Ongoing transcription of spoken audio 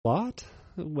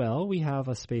well, we have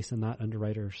a space in that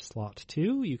underwriter slot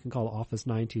too. You can call office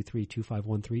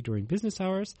 923-2513 during business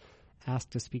hours, ask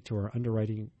to speak to our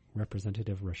underwriting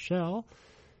representative, Rochelle,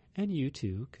 and you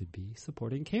too could be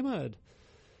supporting KMUD.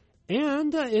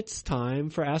 And it's time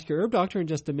for Ask Your Herb Doctor in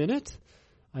just a minute.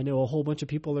 I know a whole bunch of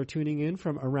people are tuning in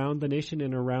from around the nation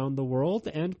and around the world,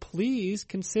 and please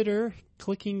consider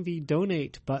clicking the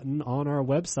donate button on our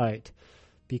website,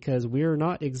 because we're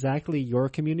not exactly your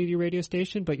community radio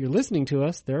station, but you're listening to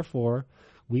us. Therefore,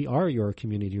 we are your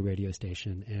community radio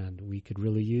station, and we could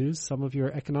really use some of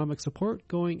your economic support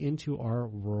going into our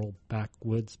rural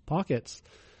backwoods pockets,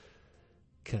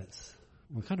 because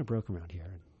we're kind of broke around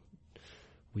here.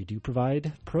 We do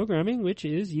provide programming which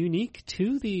is unique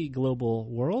to the global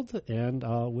world, and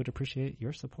would appreciate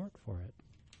your support for it.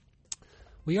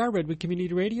 We are Redwood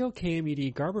Community Radio,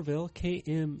 KMUD Garberville,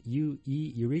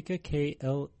 KMUE Eureka,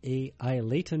 KLAI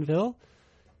Laytonville,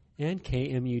 and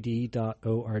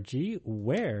KMUD.org,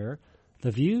 where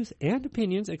the views and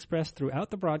opinions expressed throughout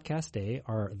the broadcast day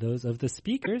are those of the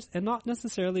speakers and not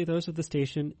necessarily those of the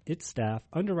station, its staff,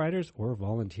 underwriters, or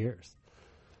volunteers.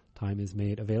 Time is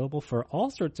made available for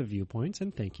all sorts of viewpoints,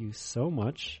 and thank you so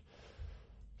much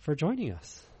for joining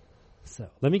us. So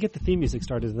let me get the theme music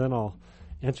started, and then I'll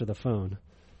answer the phone.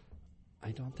 I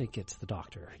don't think it's the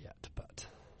doctor yet, but...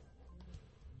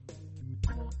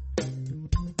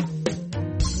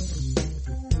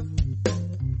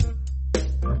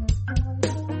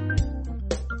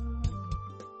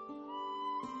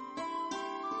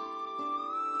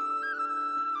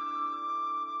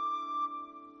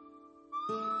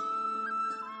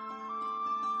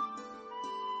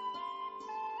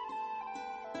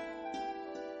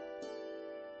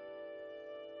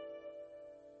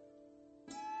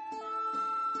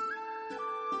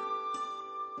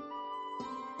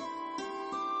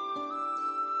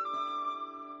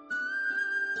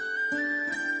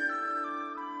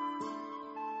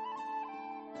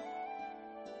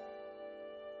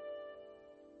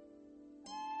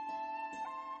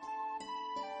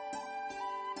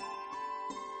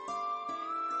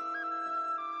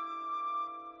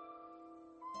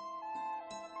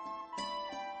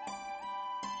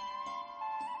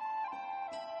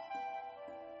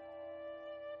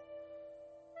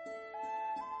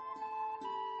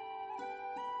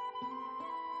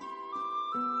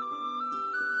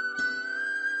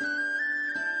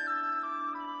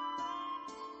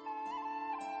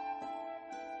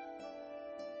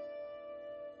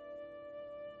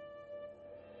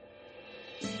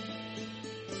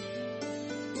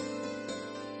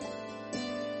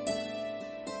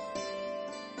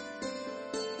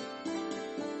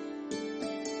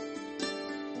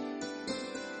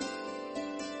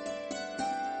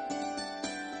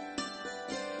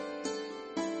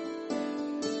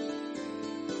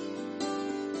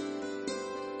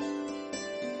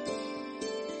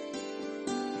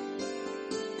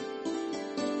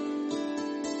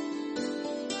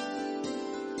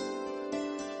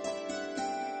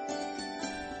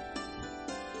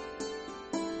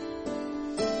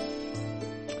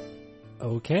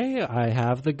 Okay, I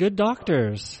have the good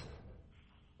doctors.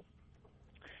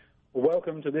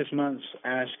 Welcome to this month's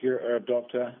Ask Your Herb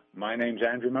Doctor. My name's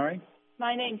Andrew Murray.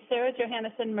 My name's Sarah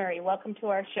Johannesson Murray. Welcome to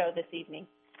our show this evening.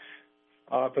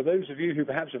 For those of you who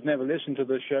perhaps have never listened to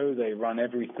the show, they run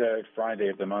every third Friday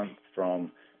of the month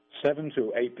from 7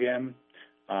 to 8 p.m.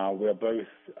 We're both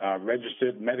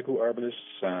registered medical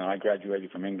herbalists. I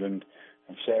graduated from England,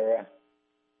 and Sarah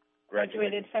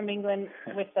graduated from England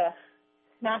with a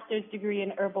master's degree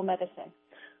in herbal medicine.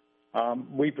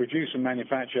 We produce and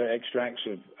manufacture extracts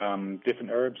of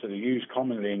different herbs that are used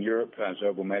commonly in Europe as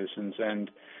herbal medicines, and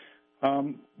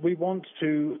we want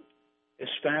to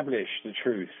establish the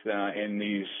truth in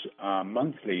these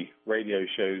monthly radio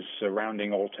shows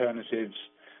surrounding alternatives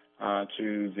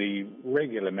to the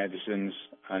regular medicines,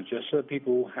 just so that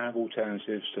people have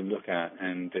alternatives to look at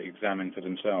and examine for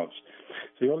themselves.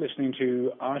 So you're listening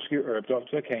to Ask Your Herb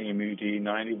Doctor, KMUD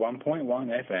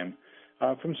 91.1 FM,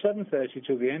 from 7:30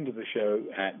 till the end of the show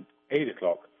at 8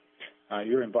 o'clock.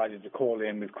 You're invited to call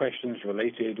in with questions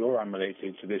related or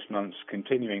unrelated to this month's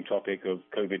continuing topic of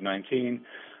COVID-19,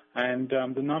 and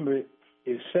the number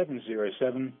is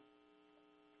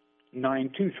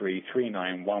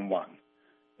 707-923-3911.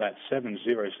 That's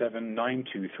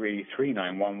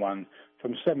 707-923-3911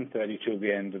 from 7:30 till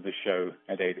the end of the show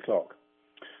at 8 o'clock.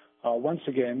 Once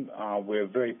again, we're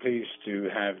very pleased to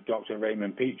have Dr.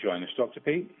 Raymond Peat join us. Dr.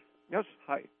 Peat? Yes,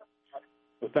 hi.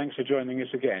 Well, thanks for joining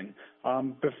us again.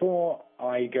 Before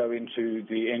I go into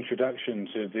the introduction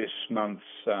to this month's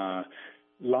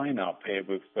lineup here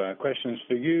with questions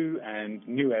for you and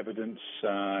new evidence,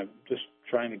 just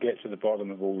trying to get to the bottom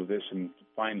of all of this and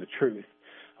find the truth.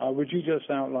 Would you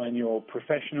just outline your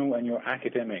professional and your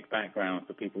academic background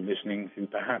for people listening who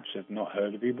perhaps have not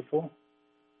heard of you before?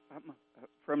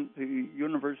 From the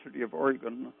University of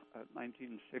Oregon,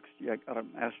 1960, I got a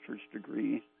master's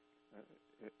degree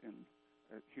in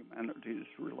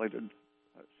humanities-related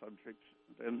subjects.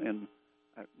 Then in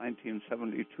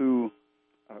 1972,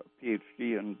 a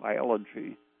PhD in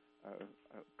biology,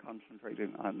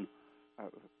 concentrating on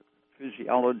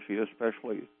physiology,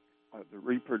 especially the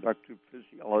reproductive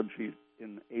physiology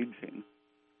in aging.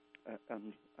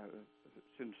 And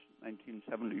since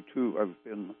 1972, I've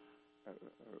been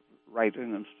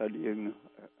writing and studying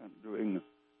and doing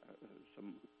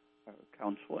some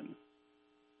counseling.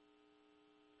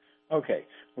 Okay,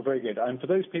 well, very good. And for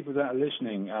those people that are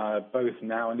listening, both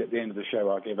now and at the end of the show,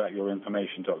 I'll give out your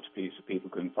information, Dr. Peat, so people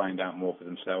can find out more for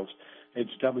themselves.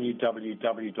 It's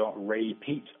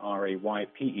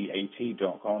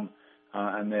www.raypeat.com,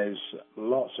 and there's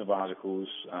lots of articles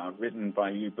written by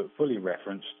you, but fully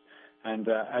referenced. And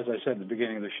as I said at the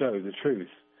beginning of the show, the truth.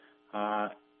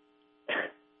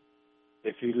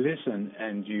 If you listen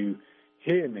and you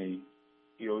hear me,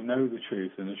 you'll know the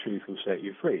truth, and the truth will set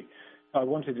you free. I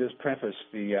wanted to just preface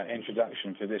the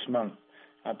introduction for this month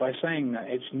by saying that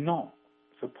it's not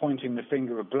for pointing the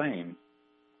finger of blame,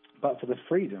 but for the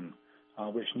freedom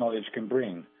which knowledge can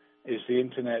bring. Is the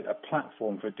Internet a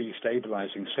platform for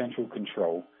destabilizing central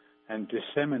control and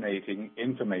disseminating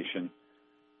information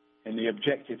in the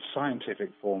objective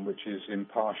scientific form, which is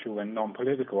impartial and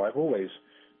non-political? I've always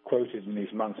quoted in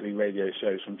these monthly radio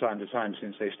shows from time to time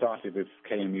since they started with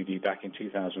KMUD back in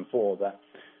 2004 that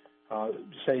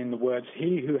saying the words,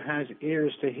 "He who has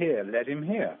ears to hear, let him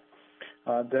hear."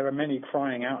 There are many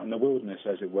crying out in the wilderness,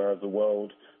 as it were, of the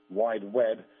World Wide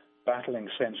Web, battling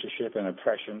censorship and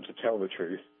oppression to tell the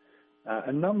truth,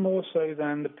 and none more so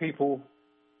than the people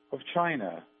of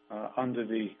China under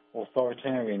the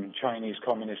authoritarian Chinese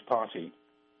Communist Party,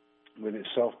 with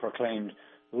its self-proclaimed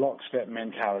lockstep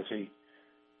mentality,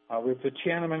 with the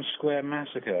Tiananmen Square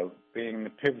massacre being the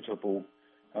pivotal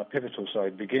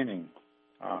beginning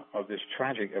of this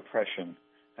tragic oppression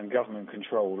and government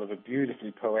control of a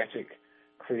beautifully poetic,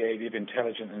 creative,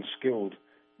 intelligent, and skilled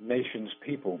nation's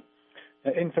people.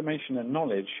 Information and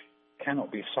knowledge cannot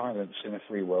be silenced in a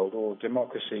free world, or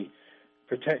democracy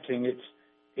protecting its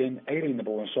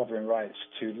inalienable and sovereign rights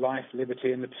to life,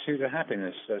 liberty, and the pursuit of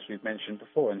happiness, as we've mentioned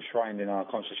before, enshrined in our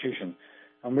Constitution.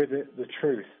 And with it, the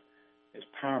truth is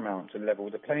paramount to level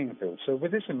the playing field. So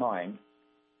with this in mind,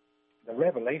 the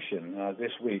revelation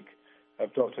this week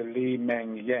of Dr. Li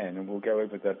Meng Yan, and we'll go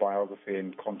over their biography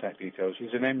and contact details.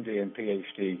 He's an MD and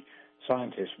PhD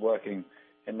scientist working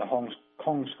in the Hong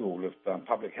Kong School of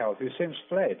Public Health, who's since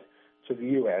fled to the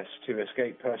U.S. to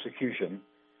escape persecution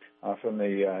from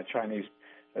the Chinese,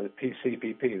 the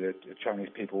CPP, the Chinese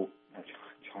People's,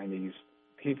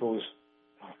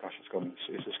 oh gosh,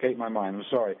 it's escaped my mind, I'm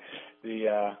sorry,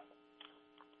 the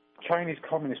Chinese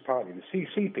Communist Party, the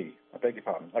CCP, I beg your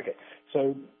pardon. Okay,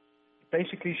 so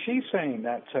basically, she's saying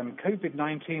that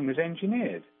COVID-19 was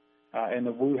engineered in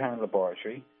the Wuhan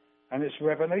laboratory, and it's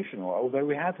revelational. Although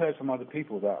we have heard from other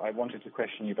people that I wanted to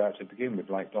question you about to begin with,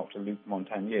 like Dr. Luc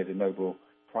Montagnier, the Nobel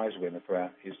Prize winner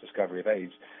for his discovery of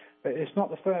AIDS. But it's not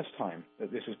the first time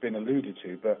that this has been alluded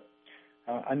to, but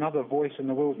another voice in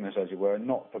the wilderness, as it were,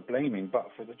 not for blaming,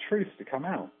 but for the truth to come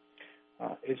out.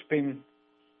 It's been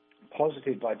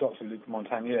posited by Dr. Luc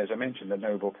Montagnier, as I mentioned, the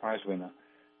Nobel Prize winner,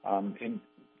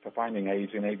 for finding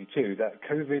AIDS in 1982, that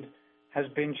COVID has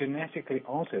been genetically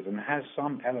altered and has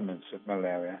some elements of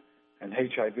malaria and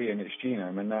HIV in its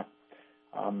genome, and that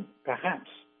perhaps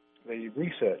the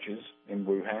researchers in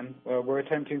Wuhan were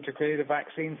attempting to create a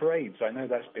vaccine for AIDS. I know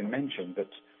that's been mentioned, but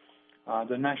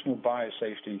the National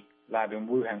Biosafety Lab in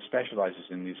Wuhan specializes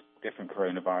in these different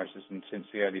coronaviruses, and since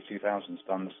the early 2000s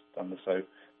done the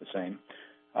same.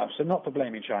 So not for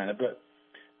blaming China, but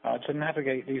to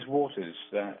navigate these waters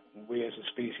that we as a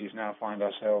species now find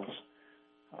ourselves,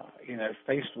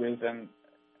 faced with, and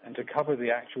to cover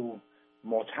the actual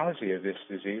mortality of this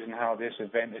disease and how this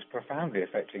event is profoundly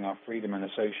affecting our freedom and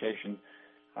association.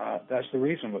 That's the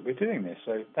reason that we're doing this.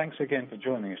 So thanks again for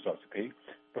joining us, Dr. Peat.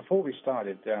 Before we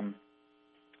started,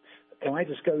 can I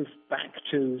just go back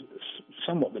to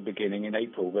somewhat the beginning in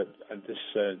April, but this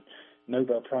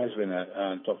Nobel Prize winner,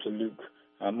 Dr. Luc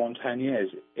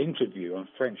Montagnier's interview on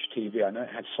French TV. I know it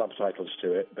had subtitles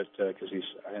to it, but because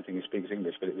I don't think he speaks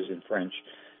English, but it was in French.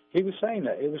 He was saying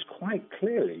that it was quite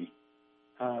clearly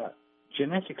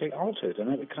genetically altered,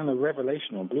 and it kind of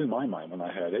revelational, blew my mind when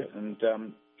I heard it. And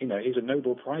he's a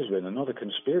Nobel Prize winner, not a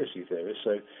conspiracy theorist.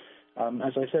 So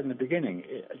as I said in the beginning,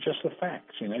 just the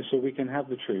facts, so we can have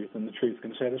the truth and the truth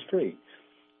can set us free.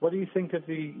 What do you think of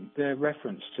the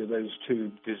reference to those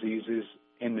two diseases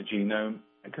in the genome?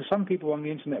 Because some people on the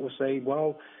internet will say,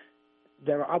 well,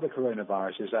 there are other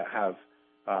coronaviruses that have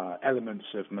elements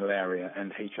of malaria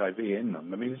and HIV in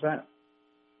them. I mean, is that?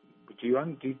 Do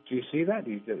you see that?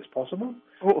 Do you think it's possible?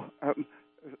 Oh,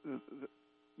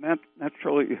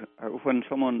 naturally, when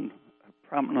someone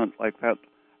prominent like that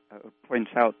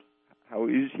points out how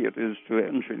easy it is to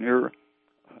engineer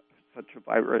such a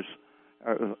virus,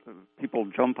 people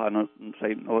jump on it and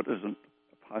say, no, it isn't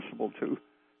possible to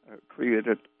create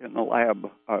it in a lab.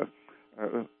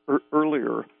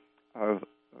 Earlier,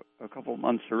 a couple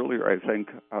months earlier, I think,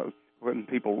 when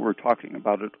people were talking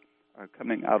about it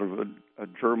coming out of a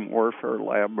germ warfare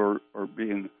lab or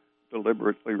being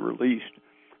deliberately released,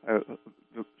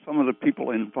 some of the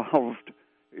people involved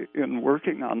in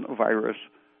working on the virus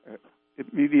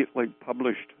immediately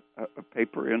published a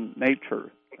paper in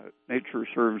Nature. Nature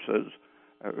serves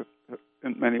as,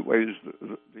 in many ways,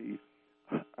 the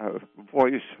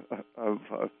voice of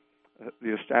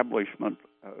the establishment,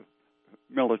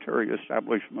 military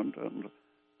establishment and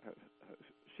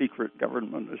secret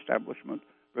government establishment.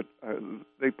 But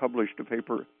they published a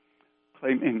paper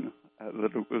claiming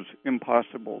that it was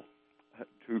impossible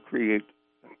to create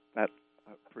that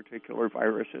particular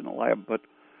virus in a lab. But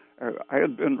I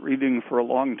had been reading for a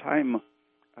long time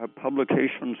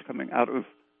publications coming out of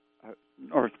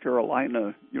North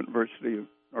Carolina, University of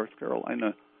North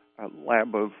Carolina,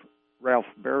 lab of Ralph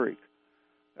Baric,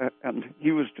 and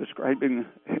he was describing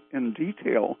in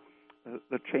detail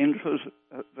the changes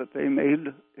that they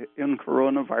made in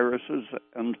coronaviruses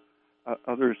and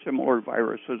other similar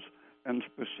viruses, and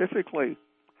specifically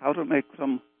how to make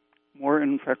them more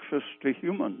infectious to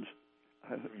humans,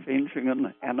 changing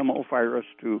an animal virus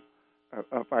to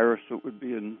a virus that would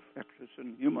be infectious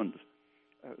in humans.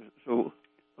 So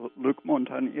Luc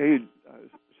Montagnier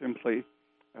simply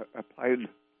applied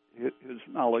his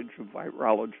knowledge of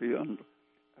virology and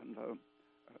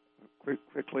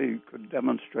quickly could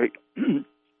demonstrate the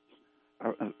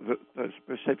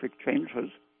specific changes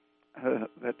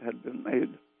that had been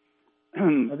made.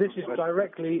 Now this is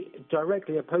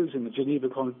directly opposing the Geneva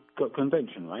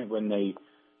Convention, right? When they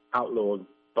outlawed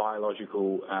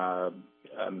biological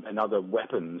and other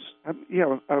weapons.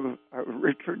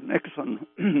 Richard Nixon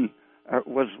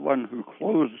was one who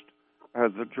closed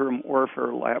the germ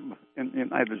warfare lab in the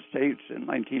United States in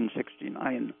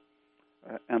 1969,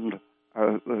 and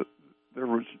there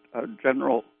was a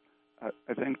general,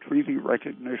 I think, treaty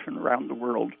recognition around the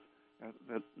world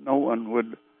that no one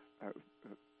would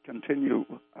continue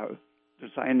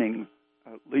designing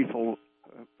lethal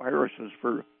viruses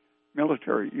for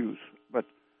military use. But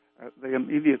they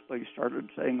immediately started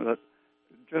saying that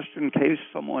just in case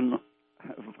someone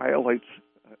violates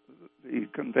the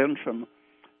convention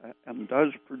and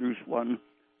does produce one,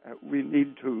 we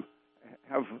need to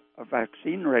have a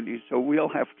vaccine ready, so we'll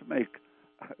have to make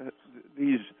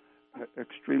these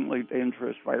extremely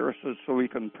dangerous viruses so we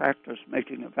can practice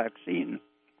making a vaccine.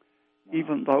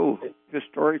 Even though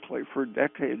historically for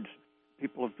decades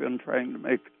people have been trying to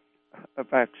make a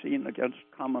vaccine against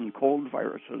common cold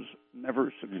viruses,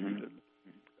 never succeeded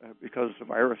because the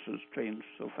viruses change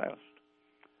so fast.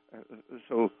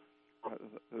 So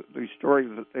the story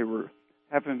that they were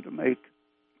having to make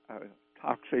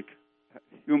toxic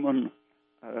human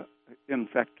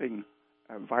infecting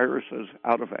viruses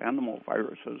out of animal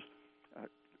viruses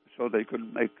so they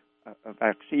could make a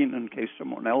vaccine in case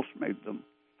someone else made them.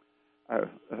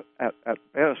 At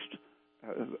best,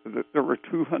 there were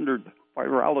 200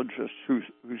 virologists who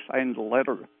signed a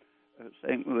letter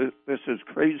saying this is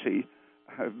crazy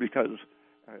because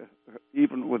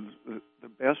even with the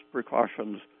best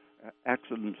precautions,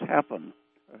 accidents happen.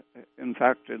 In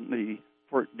fact, in the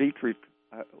Fort Detrick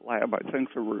lab, I think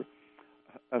there were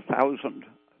 1,000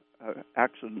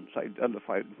 accidents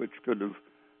identified which could have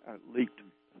leaked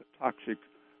toxic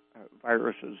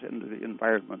viruses into the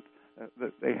environment.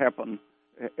 They happen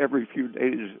every few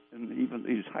days in even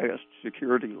these highest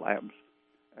security labs.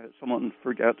 Someone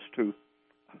forgets to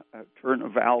turn a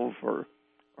valve or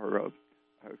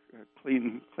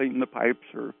clean the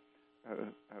pipes or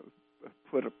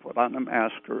put on a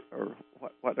mask or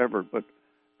whatever. But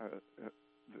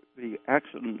the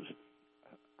accidents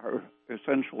are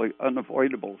essentially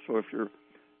unavoidable. So if you're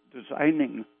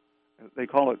designing, they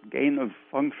call it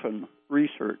gain-of-function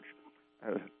research,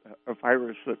 a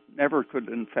virus that never could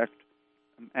infect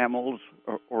mammals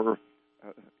or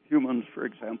humans, for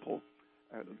example,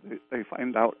 they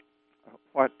find out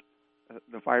what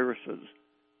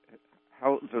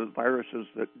how the viruses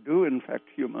that do infect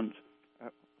humans,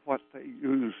 what they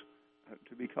use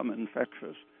to become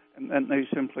infectious. And then they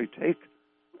simply take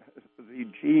the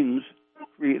genes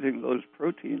creating those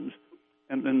proteins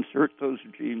and insert those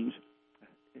genes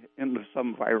into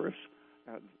some virus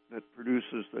that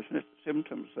produces the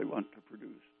symptoms they want to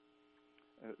produce.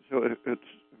 So it's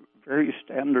very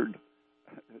standard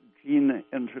gene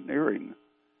engineering.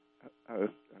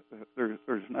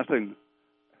 There's nothing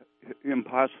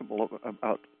impossible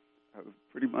about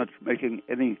pretty much making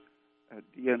any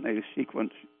DNA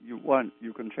sequence you want.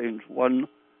 You can change one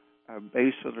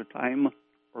base at a time,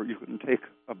 or you can take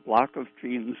a block of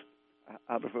genes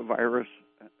out of a virus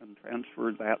and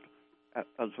transfer that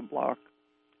as a block.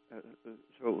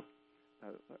 So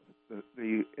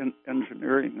the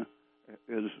engineering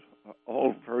is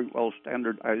all very well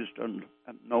standardized and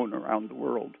known around the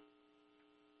world.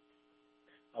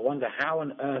 I wonder how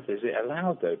on earth is it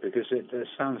allowed, though, because it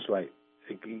sounds like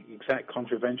the exact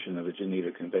contravention of the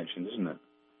Geneva Convention, doesn't it?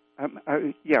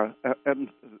 And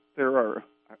there are,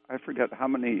 I forget how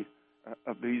many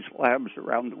of these labs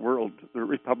around the world. The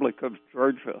Republic of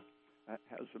Georgia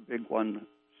has a big one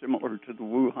similar to the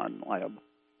Wuhan lab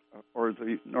or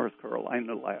the North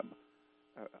Carolina lab.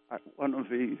 One of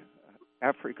the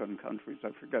African countries, I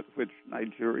forget which,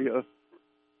 Nigeria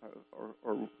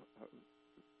or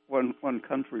one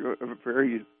country, a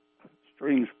very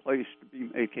strange place to be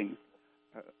making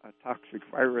toxic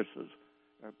viruses.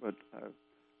 But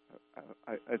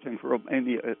I think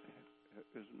Romania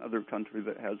is another country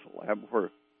that has a lab where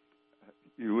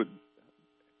you would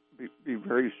be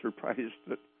very surprised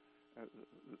that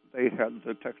they had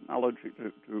the technology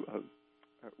to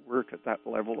work at that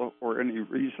level or any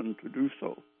reason to do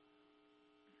so.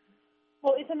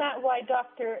 Well, isn't that why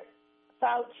Dr.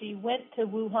 Fauci went to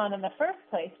Wuhan in the first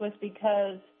place, was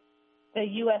because the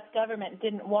U.S. government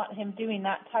didn't want him doing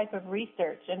that type of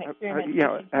research and experimentation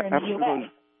here in the U.S.?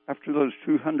 After those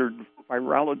 200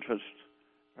 virologists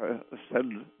said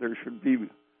there should be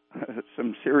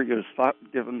some serious thought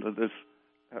given to this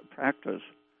practice,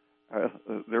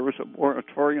 there was a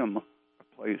moratorium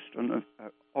placed, and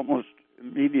almost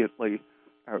immediately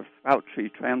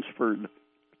Fauci transferred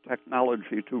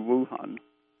technology to Wuhan.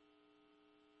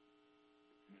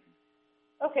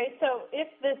 Okay, so if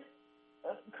this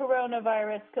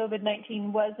coronavirus,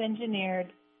 COVID-19, was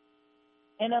engineered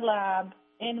in a lab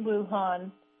in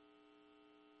Wuhan,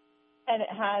 and it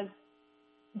has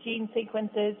gene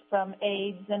sequences from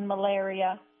AIDS and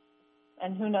malaria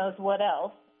and who knows what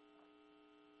else,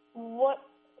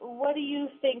 what do you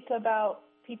think about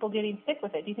people getting sick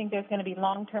with it? Do you think there's going to be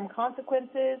long-term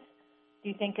consequences? Do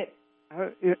you think it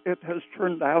has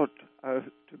turned out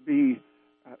to be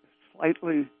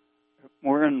slightly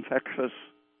more infectious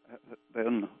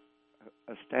than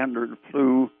a standard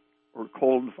flu or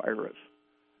cold virus.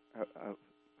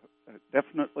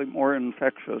 Definitely more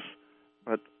infectious,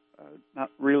 but not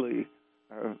really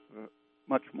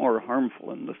much more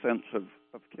harmful in the sense of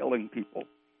killing people.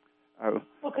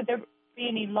 Well, could there be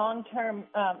any long-term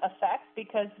effects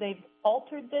because they've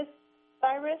altered this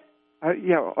virus?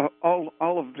 All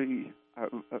of the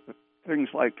things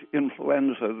like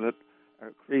influenza that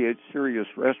create serious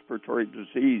respiratory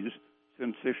disease,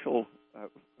 syncytial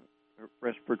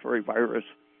respiratory virus,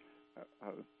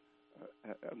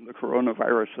 and the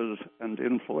coronaviruses and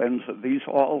influenza, these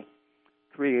all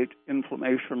create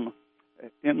inflammation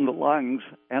in the lungs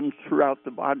and throughout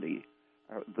the body.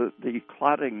 The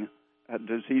clotting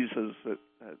diseases that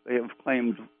they have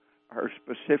claimed are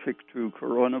specific to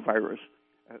coronavirus,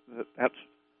 that's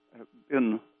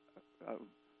been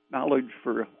knowledge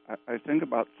for, I think,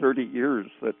 about 30 years,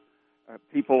 that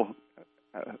people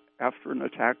after an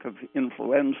attack of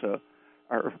influenza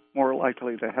are more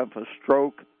likely to have a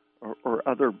stroke or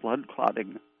other blood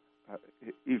clotting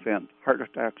event, heart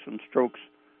attacks and strokes,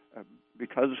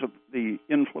 because of the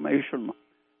inflammation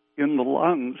in the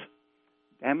lungs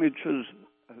damages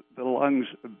the lungs'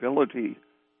 ability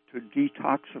to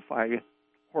detoxify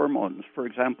hormones. For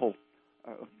example,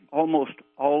 almost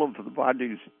all of the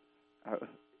body's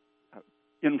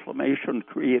inflammation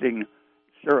creating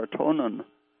serotonin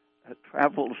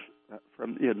travels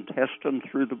from the intestine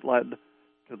through the blood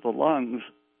to the lungs.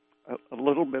 A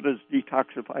little bit is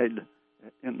detoxified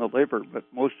in the liver, but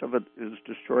most of it is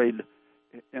destroyed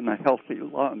in a healthy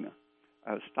lung,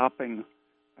 stopping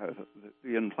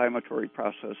the inflammatory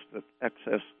process that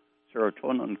excess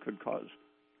serotonin could cause.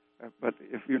 But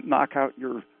if you knock out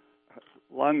your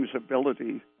lungs'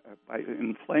 ability by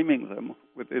inflaming them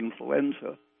with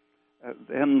influenza,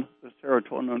 then the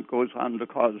serotonin goes on to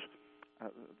cause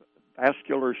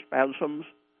vascular spasms,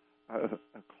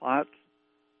 clots,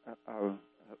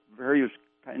 various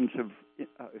kinds of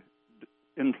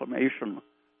inflammation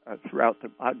throughout the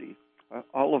body.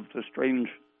 All of the strange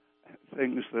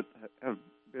things that have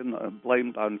been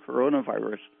blamed on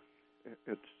coronavirus,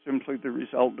 it's simply the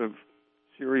result of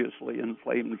seriously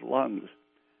inflamed lungs.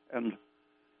 And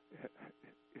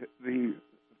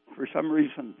for some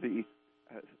reason, the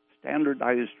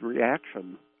standardized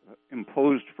reaction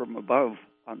imposed from above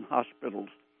on hospitals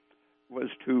was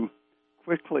to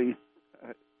quickly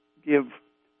give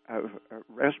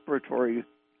respiratory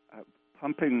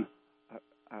pumping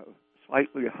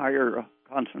slightly higher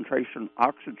concentration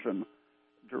oxygen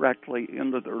directly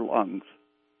into their lungs.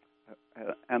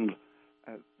 And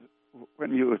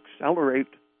when you accelerate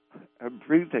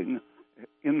breathing,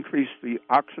 increase the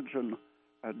oxygen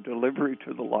delivery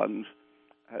to the lungs,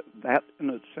 that in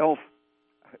itself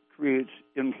creates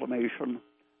inflammation,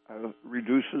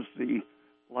 reduces the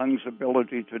lungs'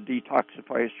 ability to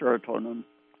detoxify serotonin,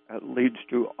 leads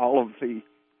to all of the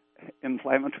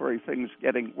inflammatory things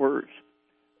getting worse.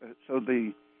 So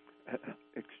the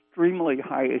extremely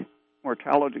high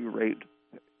mortality rate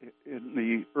in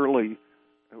the early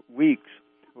weeks,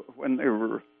 when they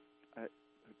were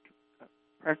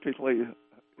practically,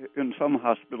 in some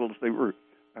hospitals, they were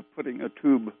putting a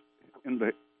tube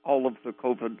into all of the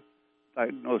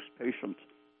COVID-diagnosed patients,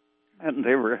 and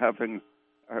they were having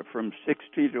from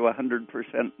 60 to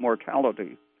 100%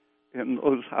 mortality in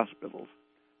those hospitals.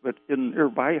 But in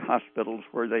nearby hospitals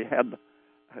where they had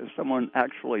someone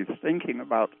actually thinking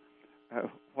about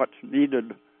what's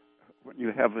needed when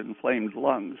you have inflamed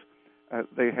lungs,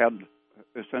 they had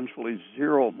essentially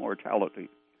zero mortality,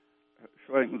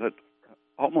 showing that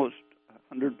almost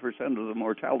 100% of the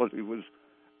mortality was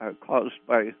caused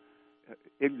by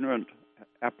ignorant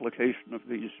application of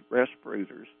these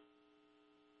respirators.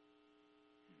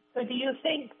 So do you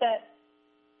think that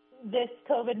this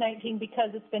COVID-19, because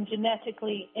it's been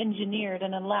genetically engineered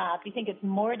in a lab, do you think it's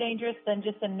more dangerous than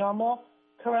just a normal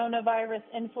coronavirus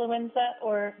influenza,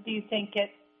 or do you think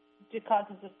it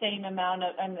causes the same amount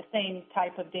of and the same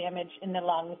type of damage in the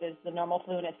lungs as the normal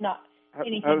flu, and it's not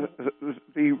anything?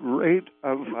 The rate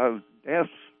of deaths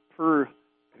per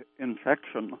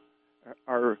infection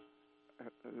are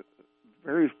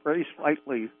very, very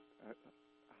slightly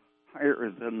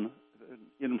higher than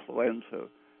influenza,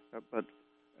 but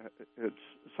it's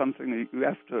something that you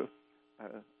have to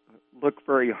look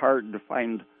very hard to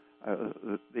find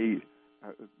the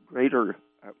greater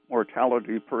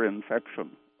mortality per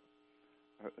infection.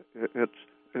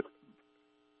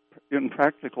 In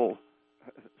practical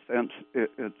sense,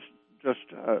 it's just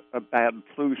a bad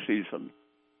flu season.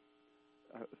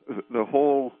 The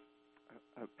whole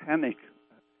panic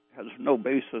has no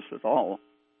basis at all.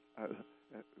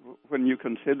 When you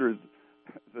consider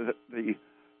that the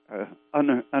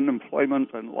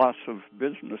unemployment and loss of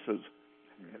businesses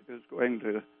is going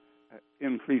to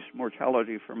increase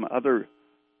mortality from other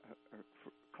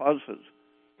causes,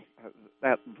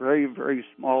 that very, very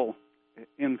small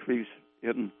increase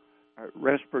in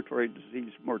respiratory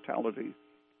disease mortality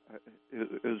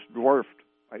is dwarfed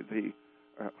by the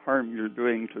harm you're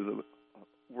doing to the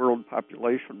world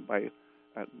population by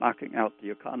knocking out the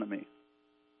economy.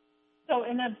 So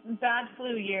in a bad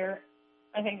flu year,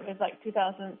 I think it was like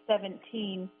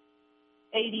 2017,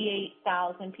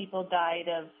 88,000 people died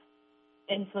of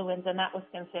influenza, and that was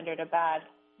considered a bad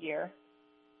year.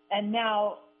 And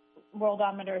now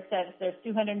Worldometer says there's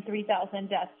 203,000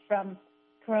 deaths from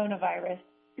coronavirus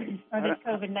or this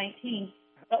COVID-19,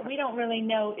 but we don't really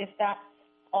know if that's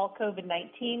all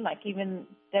COVID-19. Like even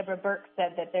Deborah Burke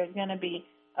said that there's going to be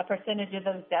a percentage of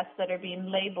those deaths that are being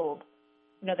labeled.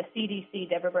 You know, the CDC,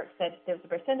 Deborah Burke said there's a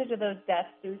percentage of those deaths,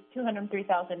 those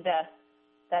 203,000 deaths,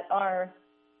 that are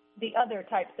the other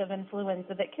types of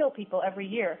influenza that kill people every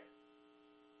year.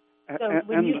 So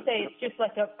when you say it's just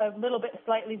like a little bit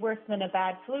slightly worse than a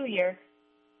bad flu year,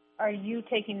 are you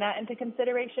taking that into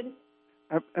consideration?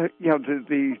 Yeah,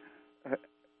 the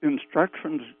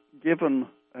instructions given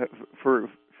for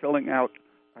filling out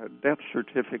death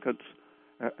certificates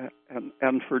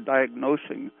and for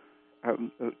diagnosing,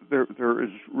 there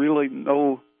is really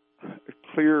no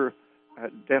clear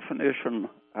definition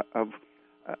of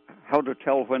how to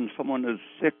tell when someone is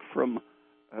sick from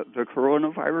the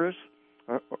coronavirus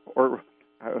or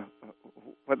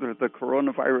whether the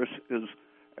coronavirus is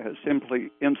simply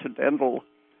incidental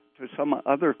to some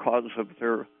other cause of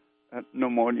their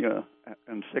pneumonia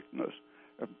and sickness.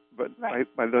 But right.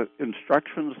 by the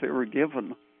instructions they were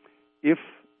given, if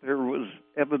there was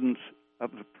evidence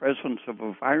of the presence of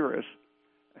a virus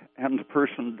and the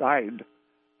person died,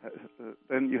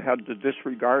 then you had to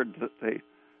disregard that they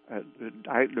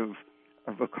died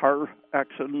of a car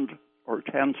accident or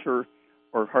cancer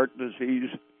or heart disease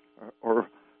or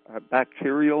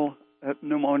bacterial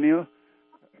pneumonia,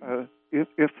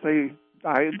 if they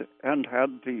died and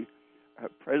had the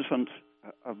presence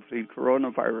of the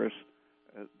coronavirus,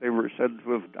 they were said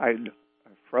to have died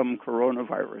from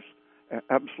coronavirus.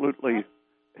 Absolutely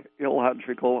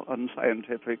illogical,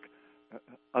 unscientific,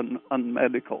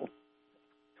 unmedical.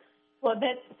 Well,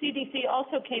 the CDC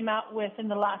also came out with, in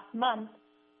the last month,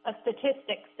 a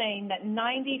statistic saying that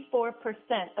 94%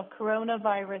 of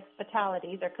coronavirus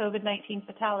fatalities, or COVID-19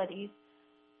 fatalities,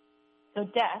 so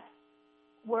deaths,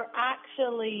 were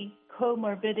actually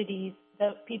comorbidities.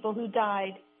 The people who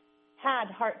died had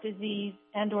heart disease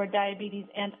and or diabetes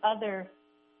and other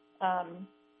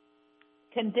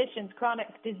conditions, chronic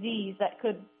disease that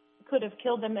could have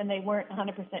killed them, and they weren't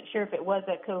 100% sure if it was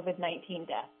a COVID-19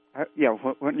 death.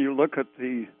 When you look at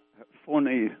the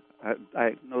phony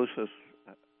diagnosis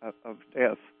of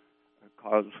death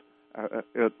cause,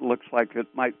 it looks like it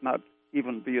might not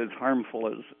even be as harmful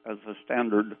as a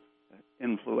standard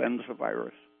influenza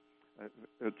virus.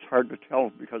 It's hard to tell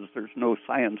because there's no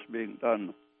science being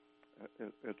done.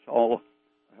 It's all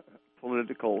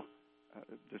political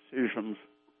decisions.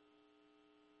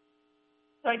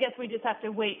 So I guess we just have to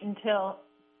wait until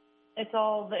it's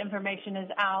all the information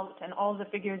is out and all the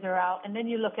figures are out, and then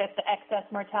you look at the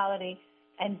excess mortality,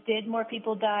 and did more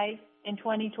people die in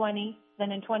 2020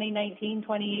 than in 2019,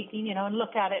 2018, and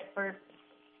look at it for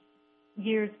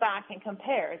years back and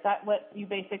compare. Is that what you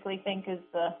basically think is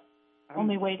the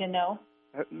only way to know?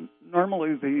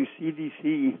 Normally the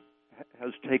CDC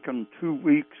has taken 2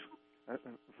 weeks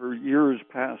for years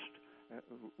past.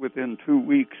 Within 2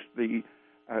 weeks, the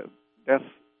death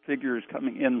figures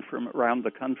coming in from around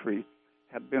the country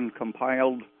had been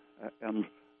compiled and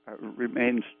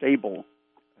remained stable.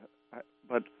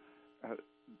 But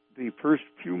the first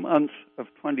few months of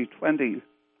 2020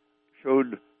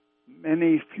 showed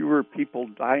many fewer people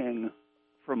dying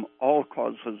from all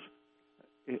causes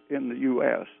in the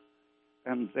U.S.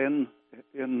 And then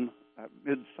in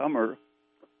midsummer,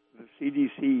 the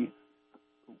CDC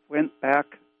went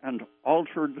back and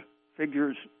altered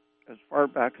figures as far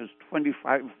back as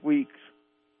 25 weeks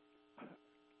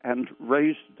and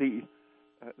raised the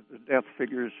death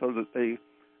figures so that they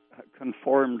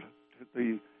conformed to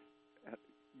the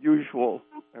usual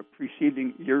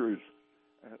preceding years.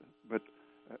 But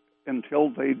until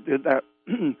they did that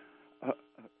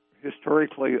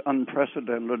historically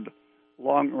unprecedented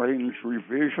long-range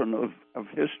revision of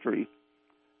history,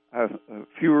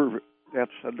 fewer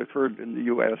deaths had occurred in the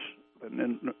U.S. than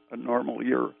in a normal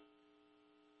year.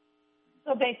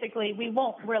 So basically, we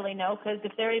won't really know, because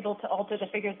if they're able to alter the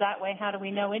figures that way, how do we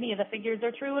know any of the figures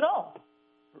are true at all?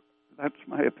 That's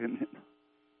my opinion.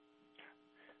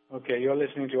 Okay, you're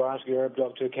listening to Ask Your Herb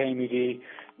Doctor, KMUD,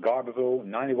 Garberville,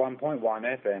 91.1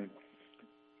 FM.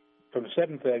 From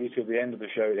 7:30 to the end of the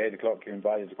show at 8 o'clock, you're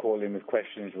invited to call in with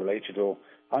questions related or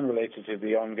unrelated to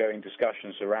the ongoing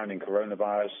discussion surrounding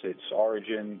coronavirus, its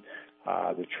origin,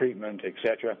 the treatment,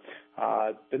 etc.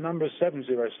 The number is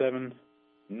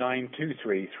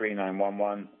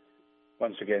 707-923-3911.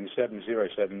 Once again,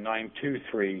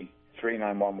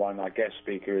 707-923-3911. Our guest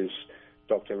speaker is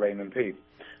Dr. Raymond Peat.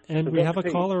 And so we have a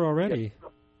caller already.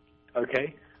 Yeah.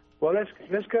 Okay. Well,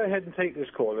 let's go ahead and take this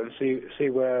call and see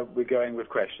where we're going with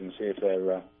questions. See if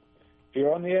they're.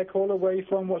 You're on the air, caller. Where are you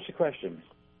from? What's your question?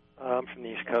 I'm from the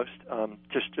East Coast.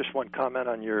 Just one comment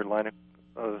on your line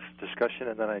of discussion,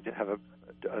 and then I have a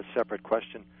separate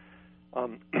question.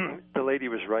 The lady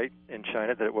was right in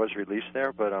China that it was released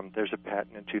there, but there's a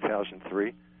patent in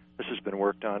 2003. This has been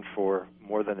worked on for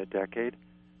more than a decade.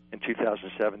 In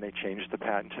 2007, they changed the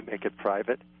patent to make it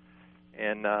private.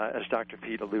 And as Dr.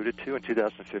 Peat alluded to, in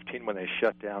 2015, when they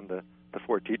shut down the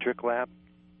Fort Detrick lab,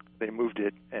 they moved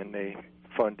it and they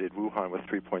funded Wuhan with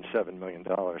 $3.7 million.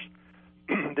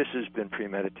 This has been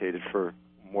premeditated for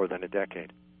more than a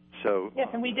decade. So yes,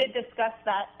 and we did discuss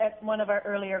that at one of our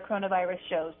earlier coronavirus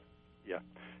shows. Yeah.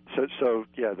 So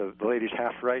yeah, the lady's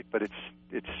half right, but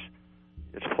it's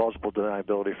plausible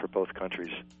deniability for both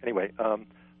countries. Anyway,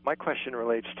 my question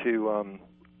relates to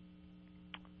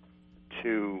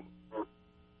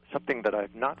something that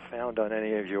I've not found on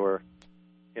any of your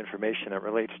information. It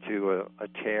relates to a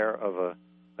tear of a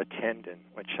tendon,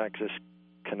 which just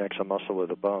connects a muscle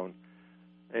with a bone.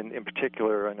 And in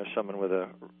particular, I know someone with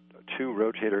two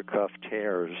rotator cuff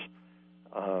tears,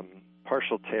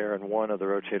 partial tear in one of the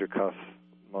rotator cuff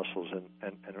muscles and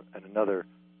another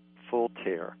full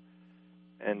tear.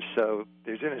 And so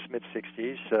he's in his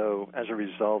mid-60s, so as a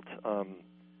result,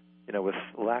 with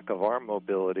lack of arm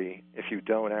mobility, if you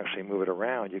don't actually move it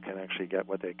around, you can actually get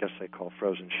what they call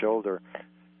frozen shoulder.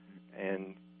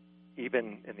 And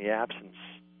even in the absence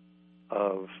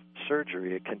of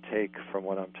surgery, it can take from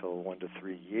what I'm told 1 to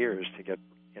 3 years to get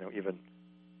even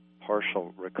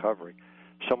partial recovery.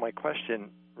 So my question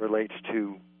relates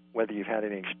to whether you've had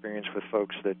any experience with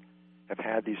folks that have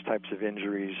had these types of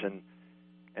injuries,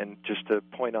 and just to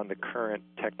point on the current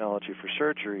technology for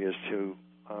surgery is to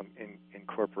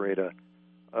incorporate a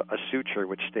suture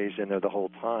which stays in there the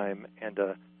whole time, and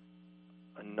a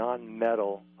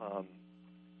non-metal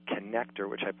connector,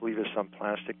 which I believe is some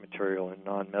plastic material and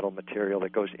non-metal material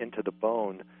that goes into the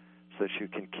bone so that you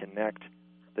can connect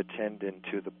the tendon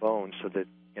to the bone so that,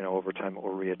 over time it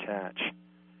will reattach.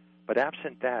 But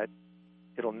absent that,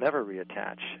 it'll never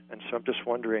reattach. And so I'm just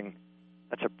wondering,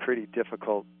 that's a pretty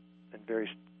difficult and very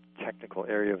technical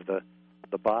area of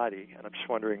the body, and I'm just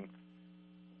wondering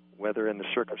whether in the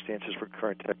circumstances for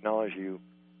current technology you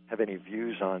have any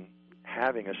views on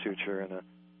having a suture in a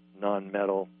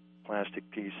non-metal plastic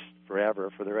piece forever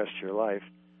for the rest of your life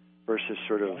versus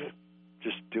sort of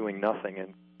just doing nothing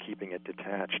and keeping it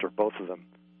detached, or both of them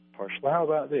partially. Well, how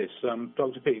about this,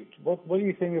 Dr. Peat? What do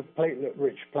you think of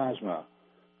platelet-rich plasma?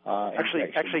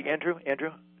 Actually, Andrew,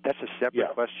 that's a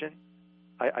separate question.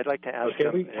 I'd like to ask.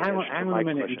 Okay, hang on a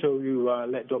minute until you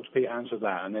let Dr. Peat answer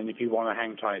that, and then if you want to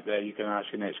hang tight there, you can ask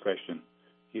your next question.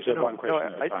 You said one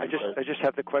question at a time. I just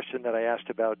have the question that I asked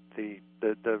about the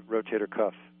rotator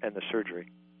cuff and the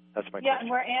surgery. That's my question. Yeah, and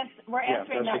we're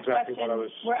answering that exactly question.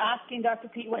 We're asking Dr.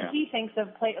 Peat what he thinks of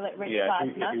platelet-rich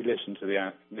plasma. Yeah, if you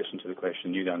listen to the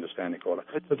question, you'd understand it, caller.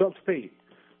 So, Dr. Peat,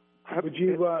 would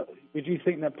you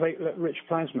think that platelet-rich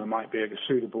plasma might be a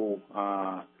suitable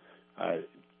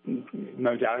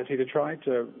modality to try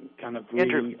to kind of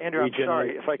Andrew, I'm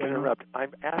sorry if I can interrupt.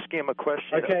 I'm asking him a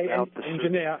question about the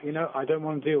engineer, I don't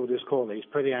want to deal with this caller. He's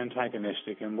pretty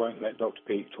antagonistic and won't let Dr.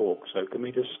 Peat talk. So can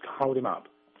we just hold him up?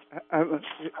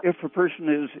 If a person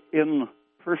is in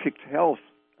perfect health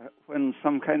when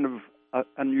some kind of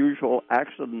unusual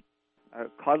accident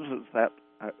causes that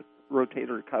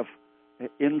rotator cuff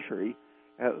injury,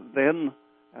 then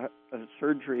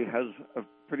surgery has a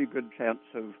pretty good chance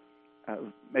of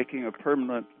making a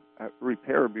permanent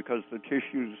repair because the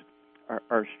tissues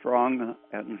are strong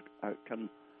and can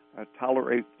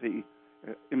tolerate the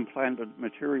implanted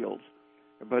materials.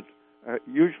 But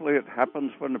usually it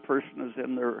happens when a person is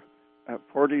in their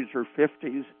 40s or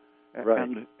 50s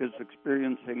and is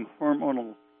experiencing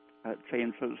hormonal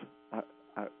changes,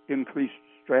 increased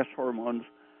stress hormones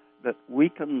that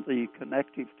weaken the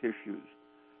connective tissues.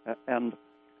 And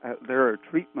there are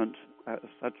treatments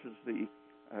such as the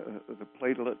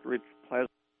platelet-rich plasma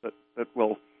that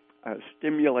will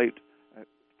stimulate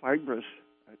fibrous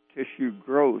tissue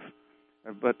growth.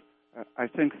 But I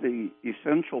think the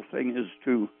essential thing is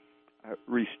to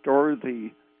restore the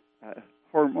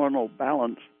hormonal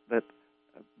balance that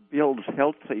builds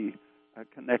healthy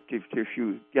connective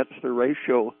tissue, gets the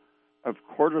ratio of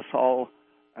cortisol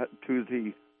to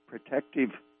the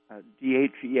protective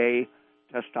DHEA,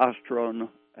 testosterone,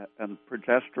 and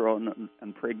progesterone,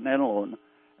 and pregnenolone,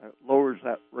 lowers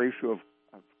that ratio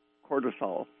of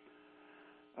cortisol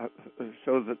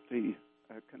so that the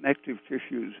connective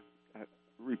tissues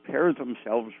repair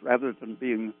themselves rather than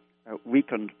being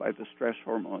weakened by the stress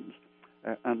hormones.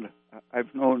 And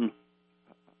I've known,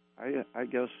 I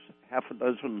guess, half a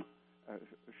dozen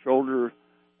shoulder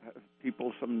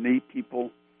people, some knee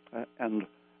people, and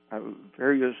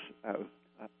various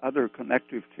other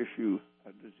connective tissue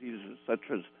diseases such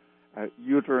as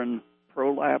uterine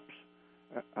prolapse,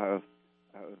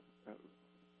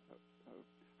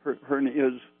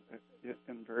 hernias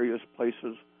in various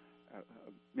places,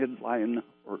 midline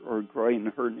or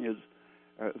groin hernias,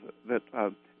 that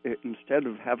instead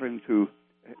of having to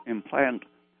implant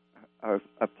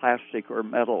a plastic or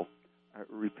metal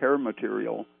repair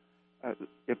material,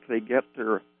 if they get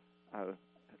their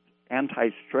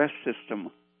anti-stress system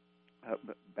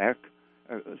back,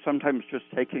 sometimes just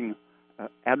taking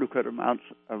adequate amounts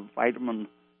of vitamin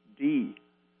D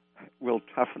will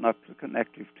toughen up the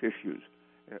connective tissues.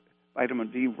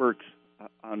 Vitamin D works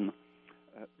on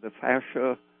the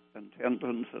fascia and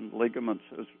tendons and ligaments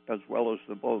as well as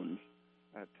the bones,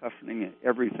 toughening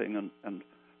everything and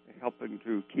helping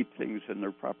to keep things in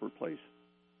their proper place.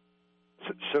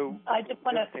 So I just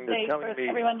want to say for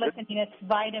everyone listening, it's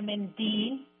vitamin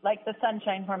D, like the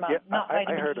sunshine hormone, not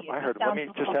vitamin D. I heard him. Let me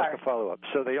just ask a follow-up.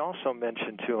 So they also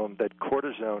mentioned to him that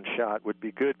cortisone shot would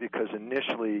be good because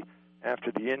initially,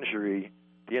 after the injury,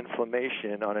 the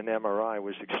inflammation on an MRI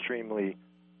was extremely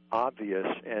obvious.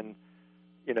 And,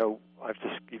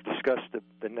 you've discussed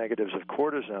the negatives of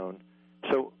cortisone.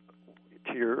 So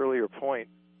to your earlier point,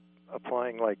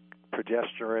 applying like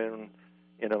progesterone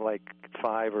in a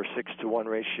 5 or 6 to 1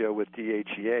 ratio with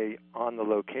DHEA on the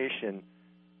location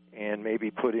and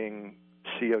maybe putting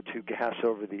CO2 gas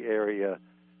over the area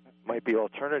might be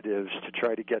alternatives to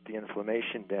try to get the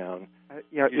inflammation down.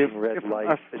 Using red light.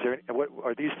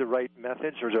 Are these the right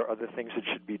methods, or are there other things that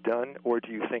should be done, or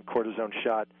do you think cortisone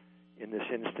shot in this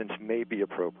instance may be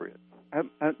appropriate?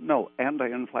 No,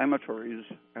 anti-inflammatories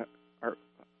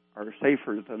are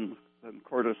safer than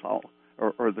cortisol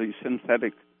or the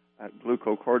synthetic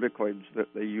glucocorticoids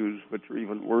that they use, which are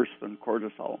even worse than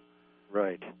cortisol.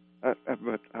 Right.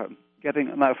 But getting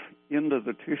enough into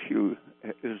the tissue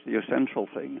is the essential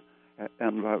thing.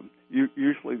 And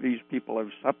usually these people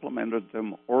have supplemented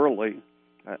them orally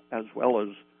as well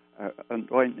as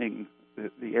anointing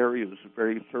the areas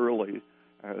very thoroughly.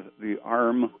 The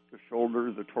arm, the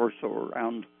shoulder, the torso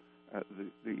around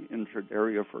the injured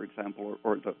area, for example,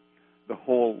 or the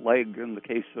whole leg in the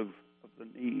case of the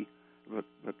knee. But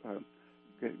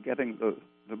getting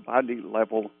the body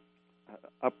level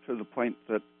up to the point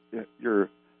that your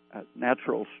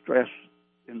natural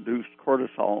stress-induced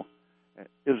cortisol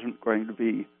isn't going to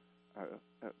be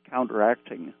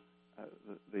counteracting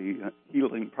the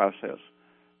healing process.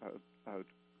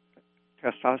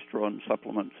 Testosterone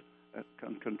supplements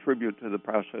can contribute to the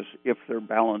process if they're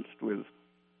balanced with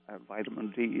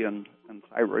vitamin D and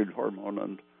thyroid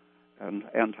hormone and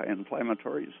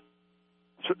anti-inflammatories.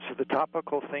 So the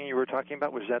topical thing you were talking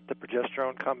about, was that the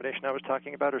progesterone combination I was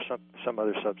talking about, or some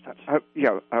other substance?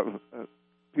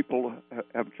 People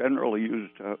have generally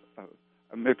used a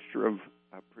mixture of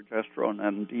progesterone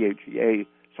and DHEA,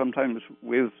 sometimes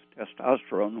with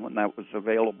testosterone when that was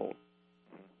available.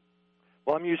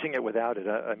 Well, I'm using it without it.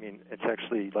 I mean, it's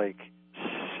actually like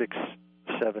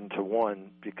 6-7 to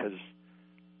 1 because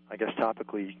I guess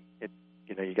topically,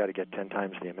 you got to get 10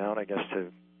 times the amount, I guess,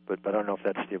 but I don't know if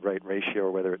that's the right ratio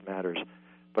or whether it matters.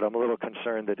 But I'm a little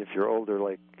concerned that if you're older,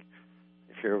 like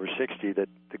if you're over 60, that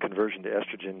the conversion to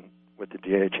estrogen with the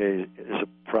DHA is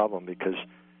a problem because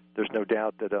there's no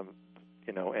doubt that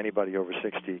anybody over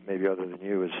 60, maybe other than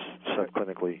you, is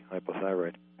subclinically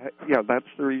hypothyroid. That's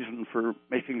the reason for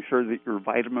making sure that your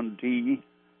vitamin D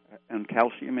and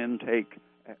calcium intake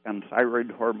and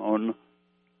thyroid hormone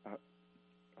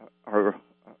are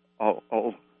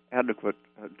all adequate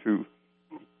to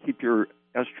keep your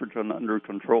estrogen under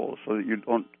control so that you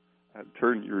don't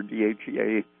turn your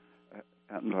DHEA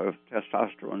and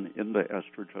testosterone into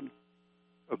estrogen.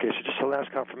 Okay, so just a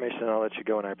last confirmation, and I'll let you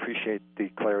go, and I appreciate the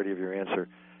clarity of your answer.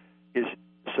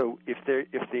 So if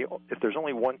there's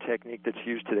only one technique that's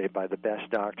used today by the best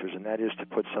doctors, and that is to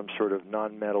put some sort of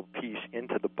non-metal piece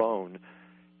into the bone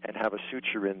and have a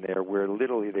suture in there where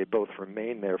literally they both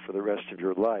remain there for the rest of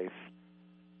your life,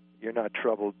 you're not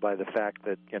troubled by the fact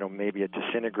that, maybe it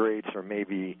disintegrates or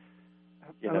maybe,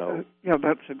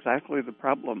 that's exactly the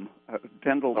problem.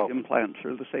 Dental implants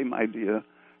are the same idea.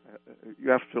 You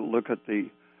have to look at the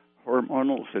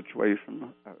hormonal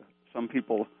situation. Some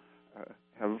people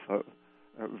have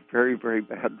very, very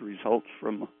bad results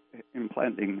from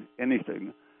implanting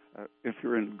anything. If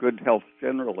you're in good health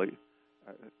generally,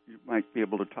 you might be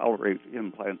able to tolerate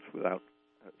implants without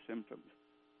symptoms.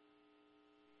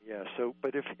 Yeah,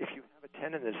 but if you have a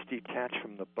tendon that's detached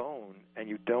from the bone and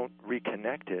you don't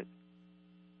reconnect it,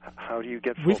 how do you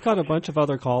get full We've got function? a bunch of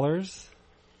other callers.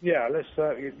 Yeah, let's.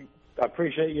 I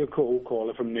appreciate your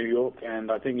caller from New York,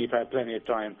 and I think you've had plenty of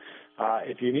time.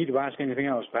 If you need to ask anything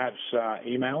else, perhaps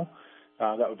email.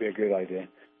 That would be a good idea.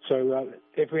 So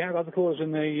if we have other callers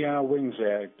in the wings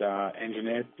there,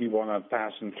 engineer, do you want to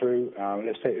pass them through?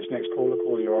 Let's take this next caller.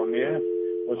 Call, you're on the air.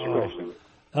 What's your question?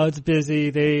 Oh, it's busy.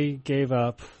 They gave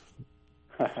up.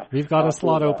 We've got a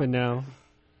slot open now.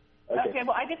 Okay,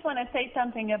 well, I just want to say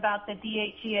something about the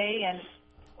DHEA and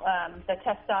the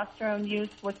testosterone use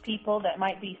with people that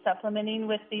might be supplementing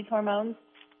with these hormones.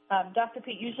 Dr.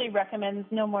 Peat usually recommends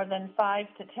no more than 5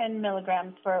 to 10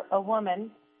 milligrams for a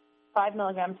woman, 5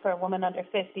 milligrams for a woman under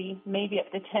 50, maybe up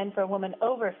to 10 for a woman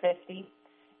over 50.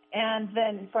 And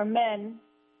then for men,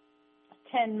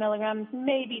 10 milligrams,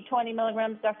 maybe 20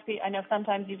 milligrams, Dr. Peat. I know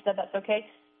sometimes you've said that's okay,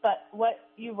 but what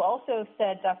you've also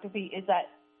said, Dr. Peat, is that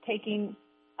taking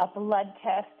a blood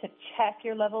test to check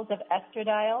your levels of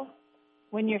estradiol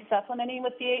when you're supplementing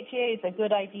with DHEA is a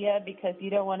good idea because you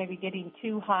don't want to be getting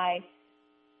too high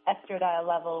estradiol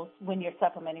levels when you're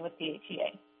supplementing with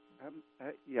DHEA.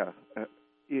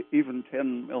 Even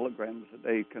 10 milligrams a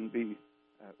day can be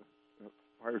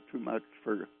far too much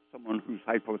for someone who's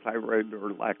hypothyroid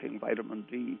or lacking vitamin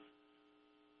D.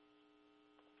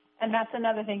 And that's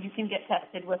another thing you can get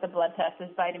tested with a blood test is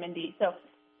vitamin D. So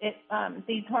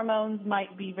these hormones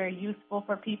might be very useful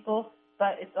for people,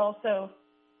 but it's also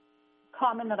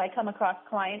common that I come across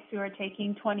clients who are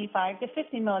taking 25 to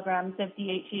 50 milligrams of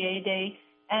DHEA a day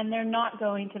and they're not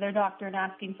going to their doctor and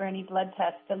asking for any blood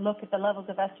tests to look at the levels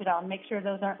of estradiol and make sure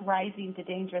those aren't rising to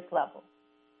dangerous levels.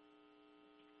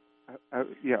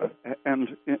 Yeah,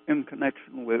 and in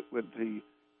connection with the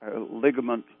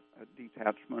ligament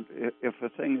detachment, if a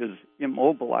thing is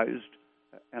immobilized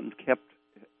and kept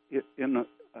in the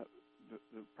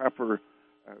proper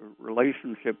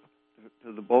relationship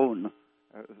to the bone,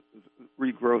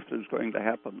 regrowth is going to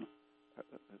happen.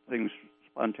 Things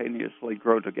spontaneously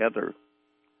grow together.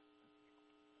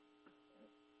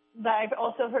 I've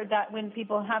also heard that when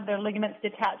people have their ligaments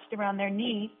detached around their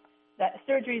knee, that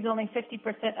surgery is only 50%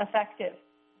 effective.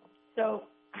 So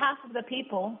half of the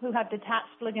people who have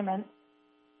detached ligaments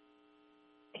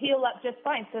heal up just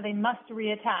fine, so they must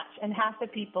reattach, and half the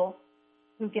people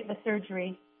who get the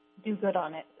surgery do good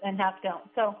on it, and half don't.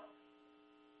 So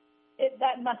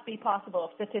that must be possible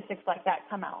if statistics like that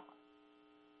come out.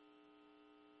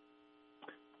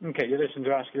 Okay, you're listening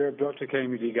to Ask Europe, Dr.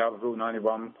 KMUD, Galveston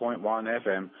 91.1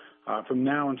 FM. From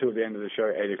now until the end of the show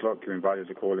at 8 o'clock, you're invited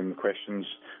to call in the questions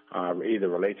either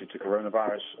related to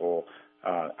coronavirus or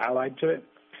allied to it.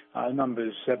 Number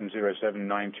is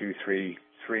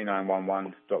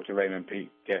 707-923-3911, Dr. Raymond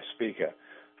Peat, guest speaker.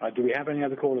 Do we have any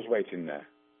other callers waiting there?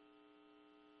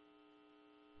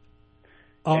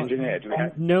 Engineer, do we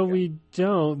have? No, we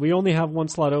don't. We only have one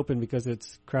slot open because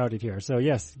it's crowded here. So,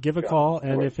 yes, give a call,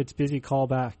 and if it's busy, call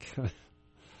back.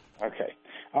 Okay.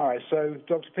 All right, so,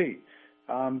 Dr. Peat,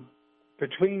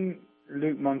 between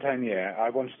Luc Montagnier,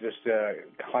 I want to just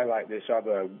highlight this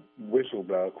other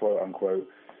whistleblower, quote-unquote,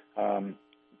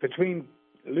 between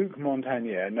Luc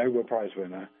Montagnier, Nobel Prize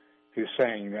winner, who's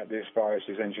saying that this virus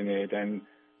is engineered, and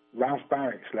Ralph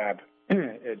Barrick's lab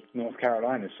in North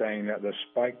Carolina saying that the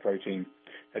spike protein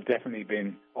had definitely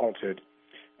been altered.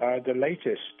 The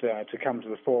latest to come to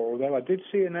the fore, although I did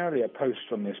see an earlier post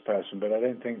from this person, but I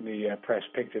don't think the press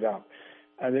picked it up.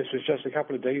 This was just a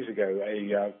couple of days ago.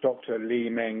 A Dr. Li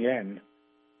Mengyan,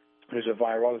 who's a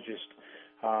virologist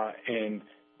in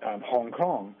Hong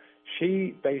Kong,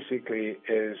 she basically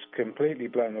is completely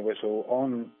blown the whistle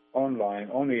online,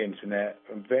 on the internet,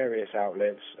 on various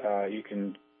outlets. You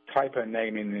can type her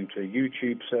name into a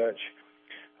YouTube search.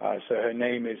 So her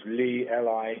name is Li,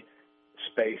 L-I,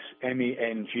 space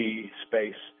M-E-N-G,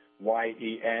 space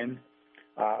Y-E-N.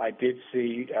 I did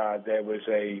see there was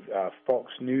a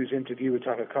Fox News interview with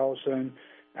Tucker Carlson,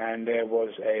 and there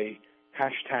was a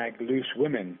hashtag Loose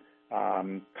Women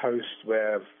post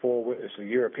where four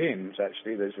Europeans,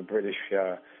 actually, there's a British,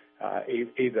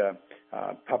 either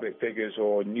public figures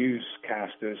or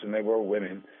newscasters, and they were all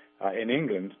women in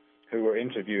England who were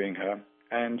interviewing her.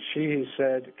 And she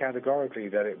said categorically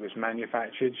that it was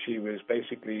manufactured. She was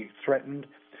basically threatened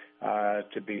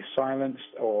to be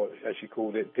silenced, or as she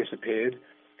called it, disappeared,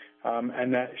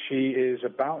 and that she is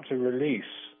about to release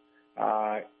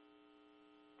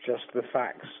just the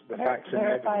facts,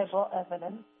 verifiable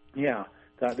evidence. Yeah,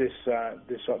 that this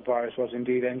virus was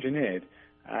indeed engineered.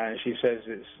 And she says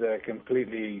it's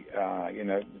completely,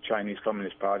 the Chinese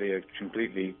Communist Party are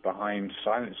completely behind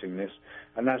silencing this.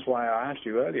 And that's why I asked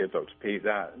you earlier, Dr. Peat,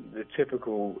 that the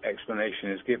typical explanation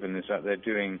is given is that they're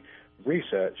doing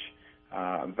research,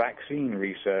 vaccine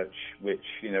research, which,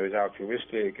 is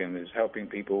altruistic and is helping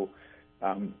people.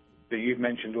 But you've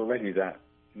mentioned already that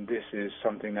this is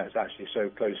something that's actually so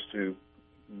close to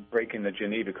breaking the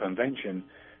Geneva Convention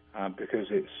because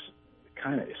it's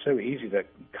so easy to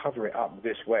cover it up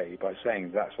this way by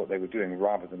saying that's what they were doing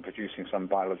rather than producing some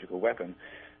biological weapon.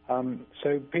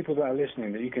 So people that are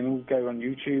listening, that you can all go on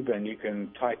YouTube and you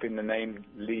can type in the name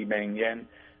Li Mengyan.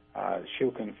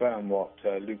 She'll confirm what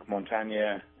Luc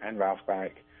Montagnier and Ralph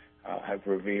Barrick have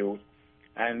revealed.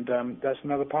 And that's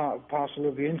another parcel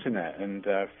of the internet and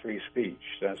free speech.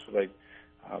 That's what they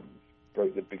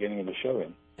broke the beginning of the show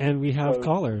in. And we have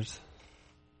callers.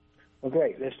 Well,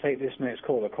 great. Let's take this next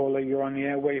caller. Caller, you're on the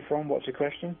air. Where are you from? What's your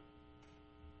question?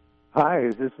 Hi,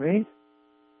 is this me?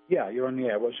 Yeah, you're on the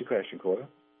air. What's your question, caller?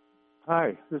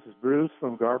 Hi, this is Bruce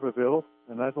from Garberville,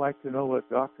 and I'd like to know what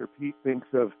Dr. Peat thinks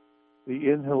of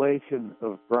the inhalation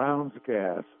of Brown's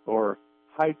gas or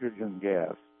hydrogen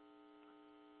gas.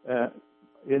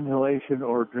 Inhalation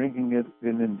or drinking it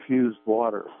in infused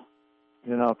water.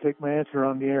 And I'll take my answer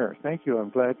on the air. Thank you.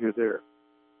 I'm glad you're there.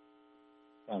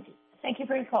 Thank you. Thank you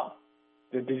for your call.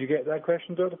 Did you get that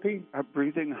question, Dr. Peat?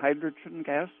 Breathing hydrogen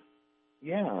gas?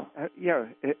 Yeah.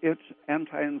 It's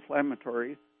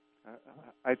anti-inflammatory.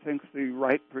 I think the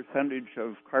right percentage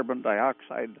of carbon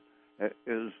dioxide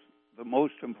is the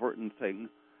most important thing.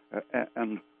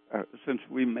 And since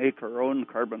we make our own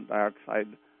carbon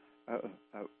dioxide,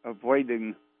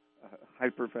 avoiding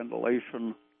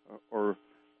hyperventilation or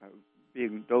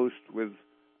being dosed with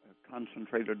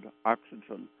concentrated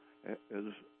oxygen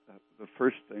is the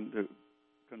first thing to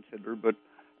consider, but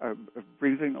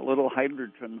breathing a little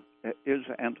hydrogen is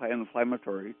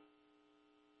anti-inflammatory.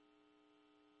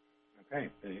 Okay,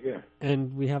 there you go.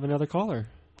 And we have another caller.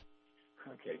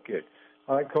 Okay, good.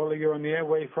 All right, caller, you're on the air.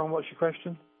 Where are you from? What's your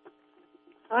question?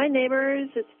 Hi, neighbors.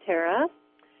 It's Tara.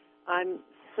 I'm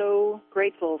so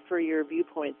grateful for your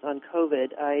viewpoints on COVID.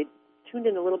 I tuned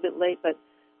in a little bit late, but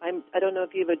I don't know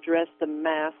if you've addressed the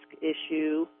mask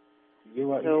issue. I'm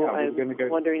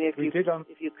wondering if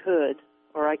you could,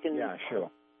 or I can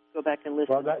go back and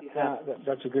listen. Well,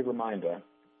 that's a good reminder.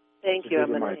 Thank you. I'm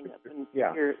going to hang up and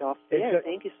hear it off the air.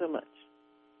 Thank you so much.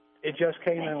 It just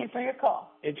came out. Thank you for your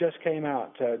call. It just came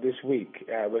out this week.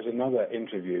 Was another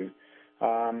interview.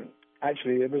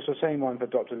 Actually, it was the same one for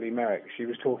Dr. Lee Merrick. She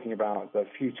was talking about the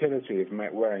futility of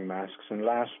wearing masks. And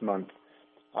last month,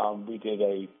 we did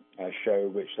a show,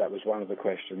 which that was one of the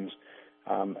questions,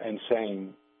 and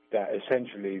saying that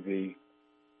essentially the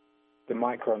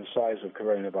micron size of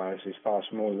coronavirus is far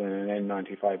smaller than an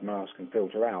N95 mask can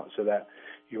filter out, so that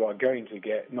you are going to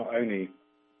get not only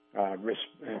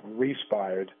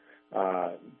respired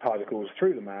particles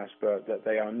through the mask, but that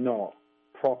they are not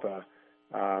proper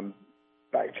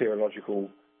bacteriological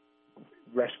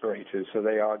respirators, so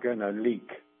they are going to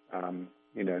leak,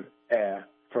 air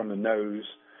from the nose,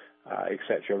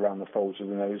 etc., around the folds of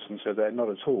the nose, and so they're not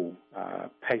at all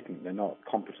patent. They're not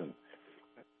competent.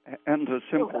 And a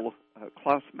simple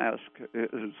cloth mask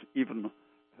is even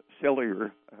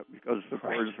sillier because the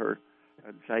pores are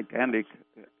gigantic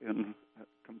in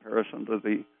comparison to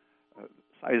the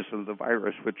size of the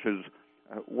virus, which is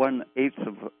 1/8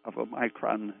 of a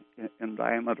micron in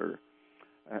diameter.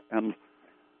 And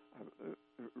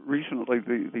recently,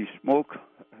 the smoke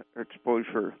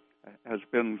exposure has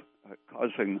been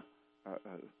causing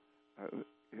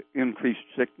increased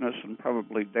sickness and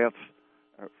probably deaths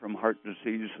from heart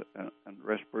disease and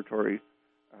respiratory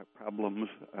problems,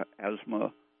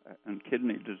 asthma, and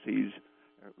kidney disease,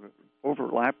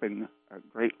 overlapping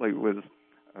greatly with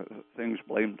things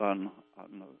blamed on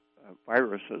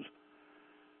viruses.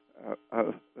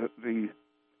 The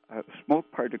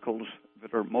smoke particles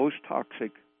that are most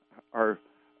toxic are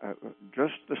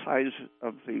just the size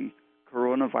of the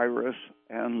coronavirus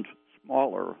and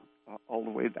smaller, all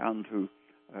the way down to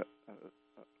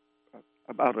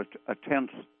about a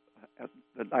tenth at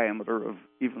the diameter of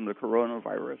even the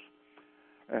coronavirus.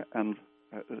 And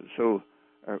so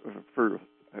for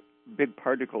big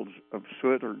particles of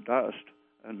soot or dust,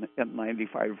 an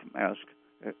N95 mask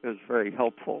is very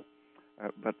helpful.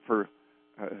 But for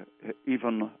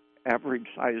even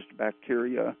average-sized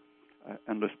bacteria,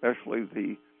 and especially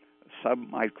the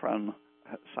submicron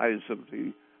size of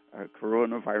the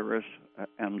coronavirus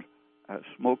and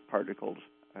smoke particles,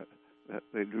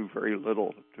 they do very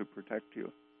little to protect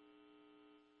you.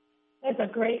 There's a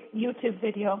great YouTube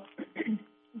video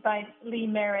by Lee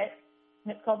Merritt,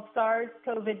 and it's called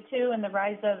SARS-CoV-2 and the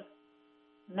Rise of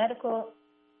Medical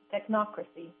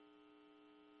Technocracy.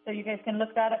 So you guys can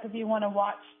look that up if you want to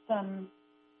watch some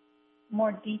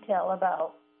more detail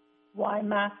about why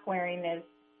mask wearing is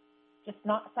just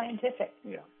not scientific.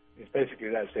 Yeah, it's basically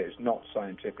that's it. It's not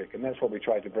scientific, and that's what we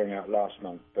tried to bring out last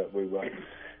month. But we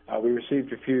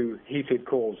received a few heated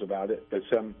calls about it. But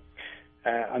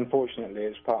unfortunately,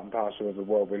 it's part and parcel of the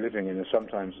world we're living in, and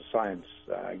sometimes the science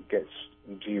gets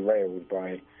derailed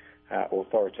by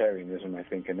authoritarianism, I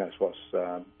think, and that's what's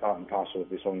part and parcel of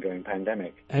this ongoing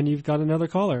pandemic. And you've got another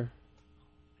caller.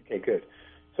 Okay, good.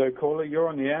 So, caller, you're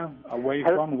on the air. Where are you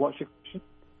from? What's your question?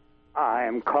 I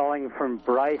am calling from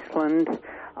Bryceland.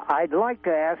 I'd like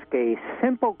to ask a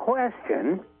simple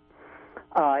question.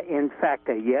 In fact,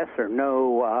 a yes or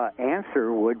no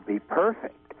answer would be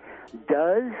perfect.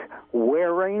 Does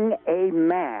wearing a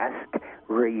mask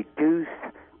reduce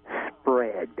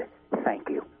spread? Thank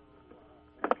you.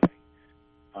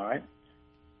 All right.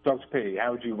 Dr. P.,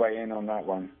 how would you weigh in on that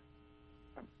one?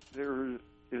 There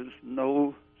is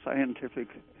no scientific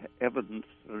evidence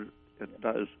that it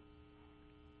does.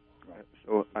 Right.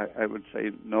 So I would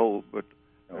say no, but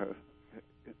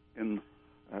in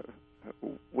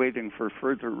waiting for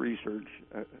further research,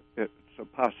 it's a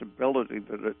possibility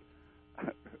that it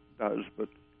does, but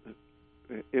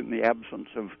in the absence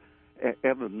of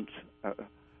evidence,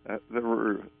 there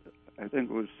were, I think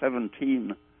it was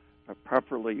 17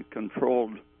 properly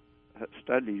controlled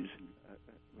studies,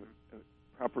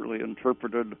 properly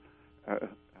interpreted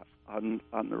on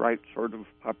the right sort of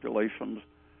populations,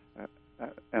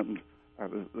 and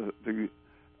the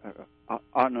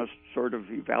honest sort of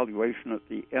evaluation at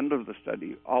the end of the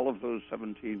study. All of those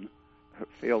 17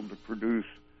 failed to produce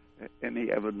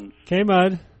any evidence.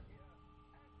 KMUD.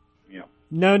 Yeah.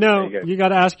 No. You got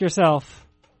to ask yourself.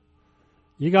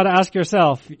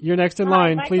 You're next in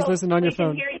line. Michael, please listen on your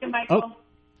phone. We can hear you, Michael.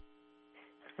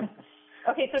 Oh.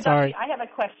 Okay, so Sorry. Dr. I have a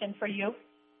question for you.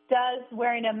 Does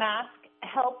wearing a mask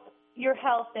help your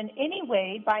health in any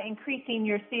way by increasing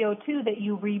your CO2 that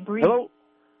you rebreathe? Hello?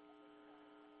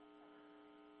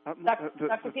 Dr.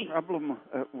 Peat. The problem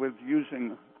with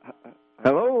using a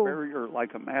Hello? barrier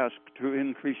like a mask to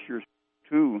increase your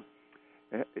CO2,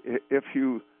 if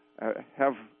you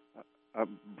have a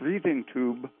breathing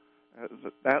tube,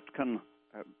 that can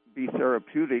be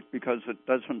therapeutic because it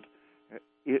doesn't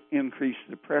increase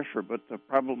the pressure. But the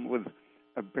problem with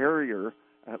a barrier,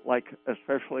 like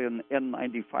especially an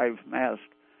N95 mask,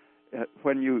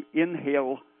 when you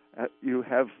inhale, you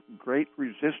have great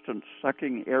resistance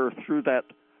sucking air through that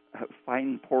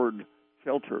fine-pored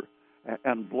filter,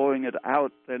 and blowing it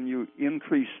out, then you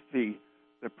increase the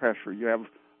pressure. You have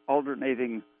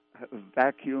alternating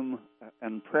vacuum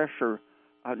and pressure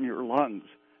on your lungs.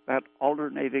 That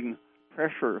alternating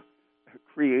pressure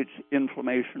creates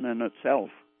inflammation in itself.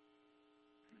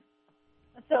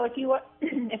 So if you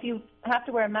have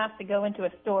to wear a mask to go into a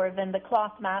store, then the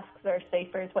cloth masks are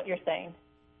safer, is what you're saying?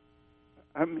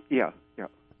 Yeah.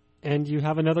 And you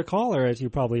have another caller, as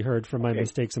you probably heard from my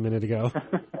mistakes a minute ago.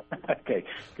 Okay.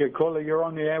 Good. Caller, you're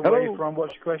on the air. Hello? Where are you from?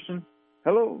 What's your question?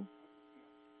 Hello.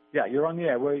 Yeah, you're on the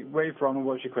air. Where are you from and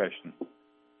what's your question?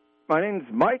 My name's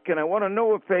Mike, and I want to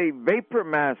know if a vapor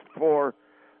mask for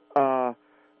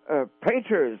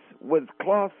painters with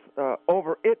cloth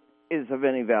over it is of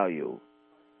any value.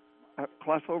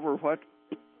 Cloth over what?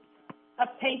 A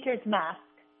painter's mask.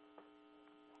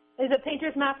 Is a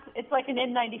painter's mask, it's like an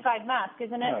N95 mask,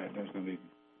 isn't it? No, there's no need.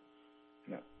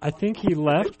 No. I think he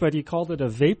left, but he called it a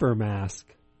vapor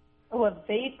mask. Oh, a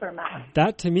vapor mask.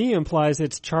 That to me implies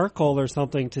it's charcoal or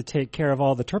something to take care of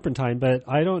all the turpentine, but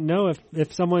I don't know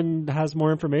if someone has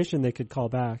more information they could call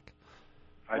back.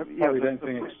 I probably don't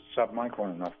think it's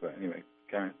submicron enough, but anyway,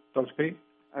 Karen. Dr. Peat?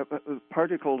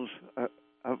 Particles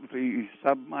of the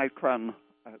submicron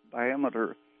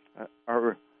diameter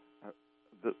are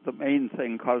the main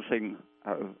thing causing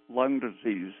lung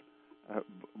disease,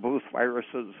 both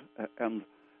viruses and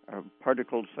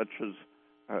particles such as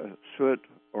soot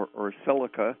or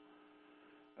silica,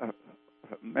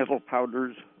 metal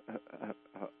powders,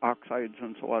 oxides,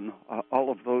 and so on.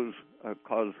 All of those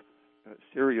cause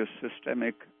serious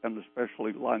systemic and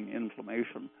especially lung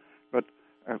inflammation. But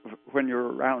when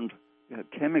you're around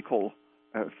chemical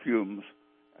fumes,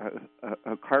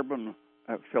 a carbon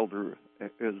filter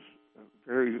is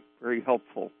very, very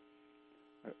helpful.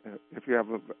 If you have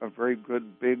a very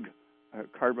good big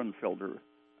carbon filter,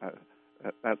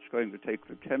 that's going to take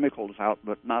the chemicals out,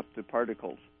 but not the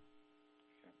particles.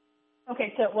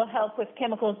 Okay, so it will help with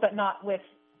chemicals, but not with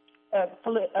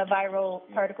viral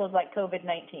particles like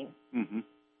COVID-19. Mm-hmm.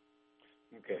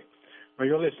 Okay. Well,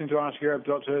 you're listening to Ask Europe,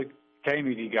 Dr.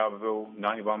 KMUD Garberville,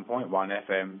 91.1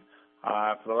 FM.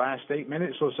 For the last 8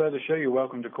 minutes or so of the show, you're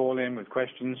welcome to call in with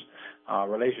questions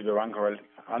related or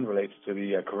unrelated to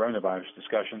the coronavirus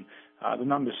discussion. The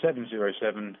number is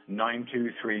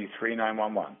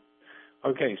 707-923-3911.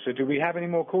 Okay, so do we have any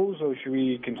more calls, or should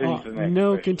we continue to the next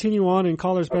No, question? continue on, and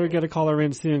callers better get a caller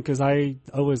in soon, because I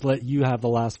always let you have the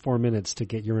last 4 minutes to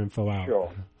get your info out.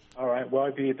 Sure. All right, well,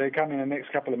 if they come in the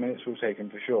next couple of minutes, we'll take them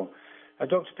for sure.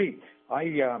 Dr. Peat,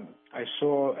 I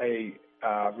saw a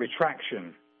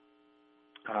retraction,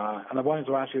 and I wanted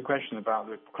to ask you a question about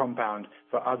the compound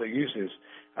for other uses.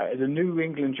 The New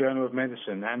England Journal of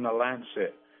Medicine and the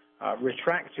Lancet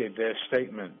retracted their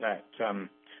statement that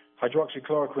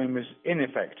hydroxychloroquine was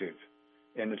ineffective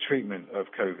in the treatment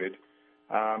of COVID.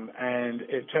 And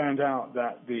it turned out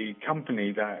that the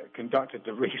company that conducted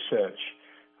the research,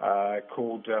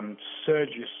 called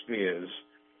Surgispheres,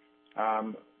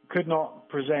 did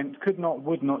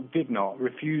not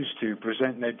refuse to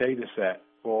present their data set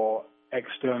for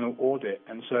external audit.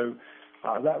 And so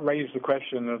that raised the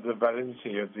question of the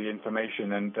validity of the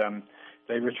information, and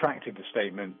they retracted the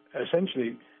statement.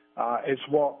 Essentially, it's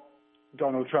what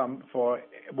Donald Trump, for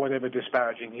whatever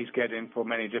disparaging he's getting for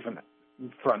many different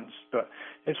fronts, but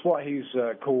it's what he's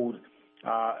called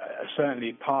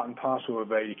certainly part and parcel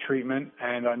of a treatment.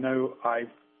 And I know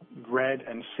I've read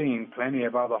and seen plenty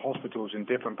of other hospitals in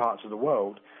different parts of the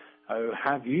world who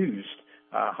have used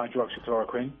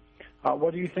hydroxychloroquine.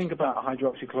 What do you think about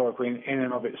hydroxychloroquine in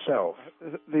and of itself?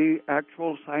 The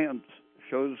actual science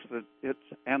shows that it's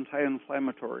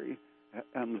anti-inflammatory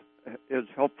and is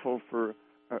helpful for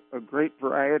a great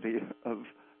variety of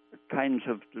kinds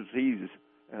of disease,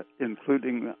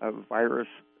 including virus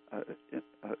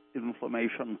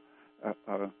inflammation,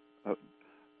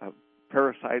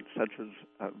 parasites such as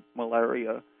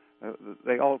malaria,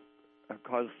 they all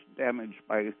cause damage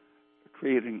by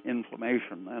creating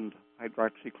inflammation, and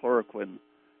hydroxychloroquine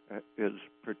is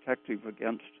protective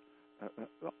against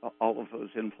all of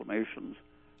those inflammations.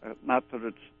 Not that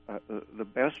it's the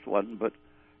best one, but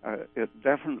it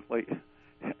definitely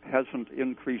hasn't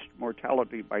increased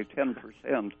mortality by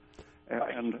 10%.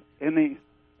 And any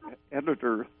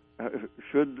editor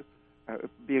should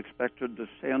be expected to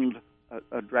send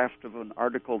a draft of an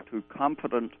article to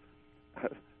competent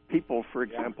people, for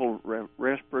example,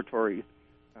 respiratory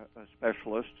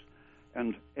specialists,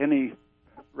 and any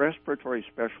respiratory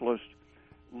specialist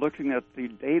looking at the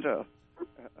data.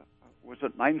 Was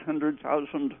it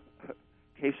 900,000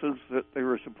 cases that they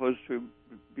were supposed to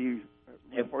be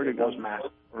reporting on?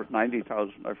 Or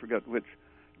 90,000, I forget which.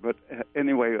 But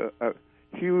anyway, a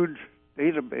huge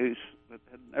database that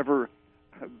had never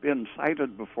been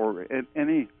cited before.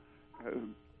 Any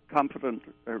competent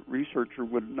researcher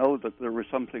would know that there was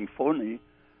something phony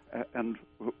and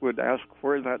would ask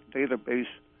where that database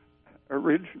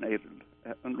originated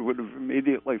and would have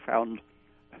immediately found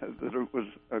that it was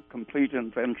a complete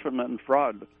invention and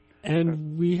fraud.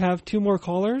 And we have two more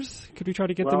callers. Could we try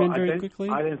to get them in very quickly?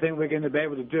 I don't think we're going to be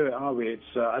able to do it, are we? It's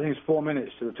I think it's 4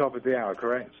 minutes to the top of the hour,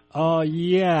 correct?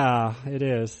 Yeah, it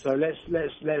is. So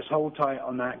let's hold tight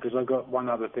on that, because I've got one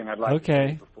other thing I'd like to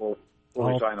say before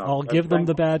we sign off. I'll give them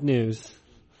the bad news.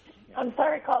 I'm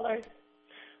sorry, callers.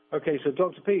 Okay, so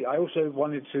Dr. Peat, I also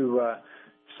wanted to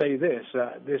say this.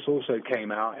 This also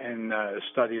came out in a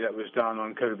study that was done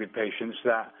on COVID patients,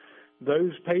 that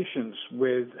those patients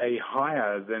with a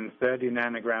higher than 30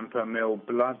 nanogram per mil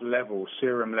blood level,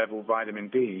 serum level vitamin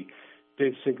D,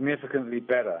 did significantly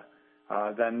better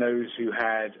than those who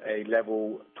had a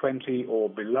level 20 or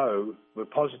below, were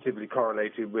positively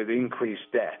correlated with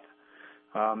increased death.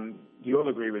 You all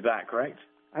agree with that, correct?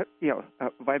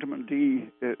 Vitamin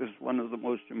D is one of the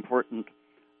most important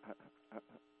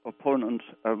opponents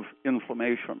of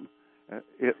inflammation.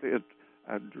 It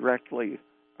directly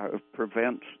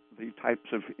prevents the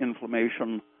types of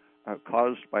inflammation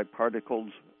caused by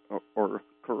particles or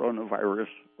coronavirus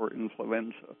or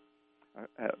influenza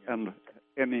and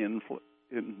any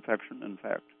infection, in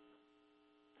fact.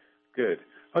 Good.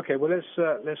 Okay. Well,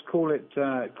 let's call it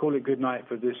good night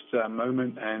for this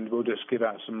moment, and we'll just give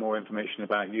out some more information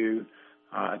about you.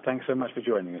 Thanks so much for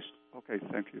joining us. Okay.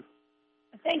 Thank you.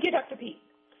 Thank you, Dr. Peat.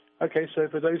 Okay. So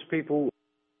for those people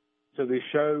to the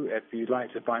show, if you'd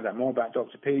like to find out more about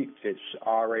Dr. Peat, it's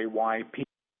RAYP.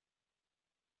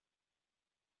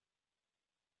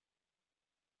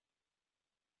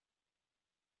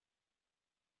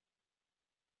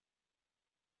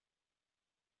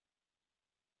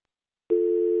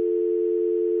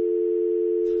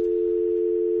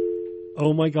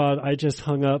 Oh my God, I just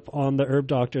hung up on the herb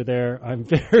doctor there. I'm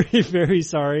very, very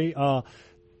sorry.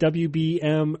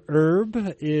 WBM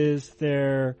Herb is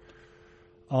their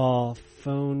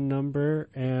phone number,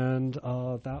 and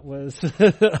that was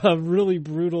a really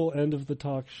brutal end of the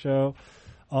talk show.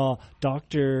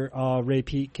 Dr. Ray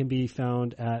Peat can be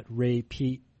found at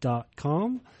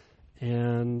raypeat.com,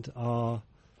 and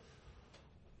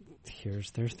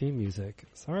here's their theme music.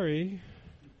 Sorry.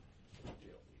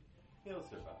 He'll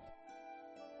survive.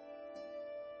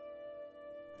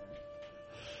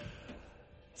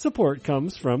 Support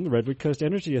comes from the Redwood Coast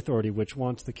Energy Authority, which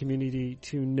wants the community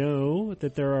to know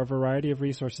that there are a variety of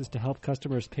resources to help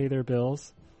customers pay their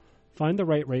bills, find the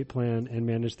right rate plan, and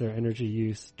manage their energy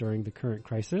use during the current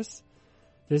crisis.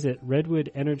 Visit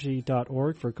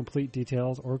redwoodenergy.org for complete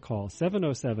details or call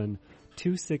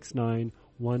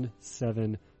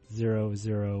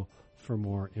 707-269-1700 for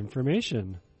more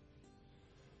information.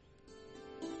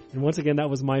 And once again, that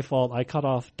was my fault. I cut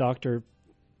off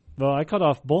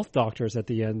both doctors at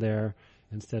the end there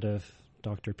instead of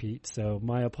Dr. Peat. So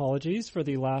my apologies for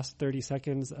the last 30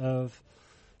 seconds of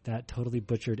that totally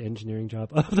butchered engineering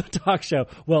job of the talk show.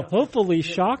 Well, hopefully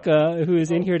Shaka, who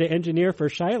is in here to engineer for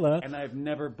Shyla. And I've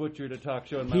never butchered a talk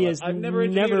show in my life. He has I've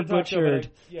never butchered.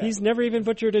 He's never even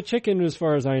butchered a chicken as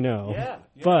far as I know. Yeah.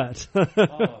 But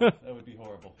that would be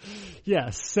horrible.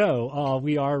 Yes. So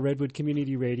we are Redwood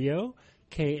Community Radio,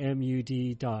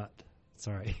 KMUD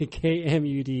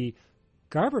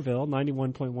Garberville,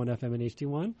 91.1 FM in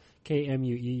HD1,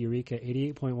 KMUE Eureka,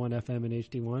 88.1 FM in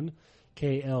HD1,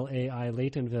 KLAI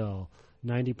Laytonville,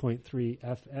 90.3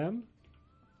 FM,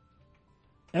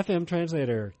 FM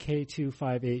Translator,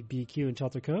 K258BQ in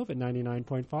Shelter Cove at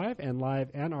 99.5, and live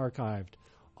and archived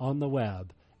on the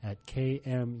web at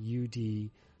kmud.org.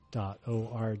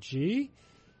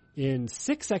 In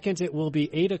 6 seconds, it will be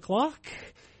 8 o'clock.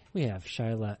 We have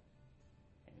Shyla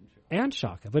and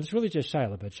Shaka, but it's really just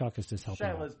Shyla, but Shaka's just helping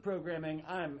out. Shyla's programming,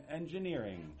 I'm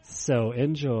engineering. So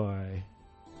enjoy.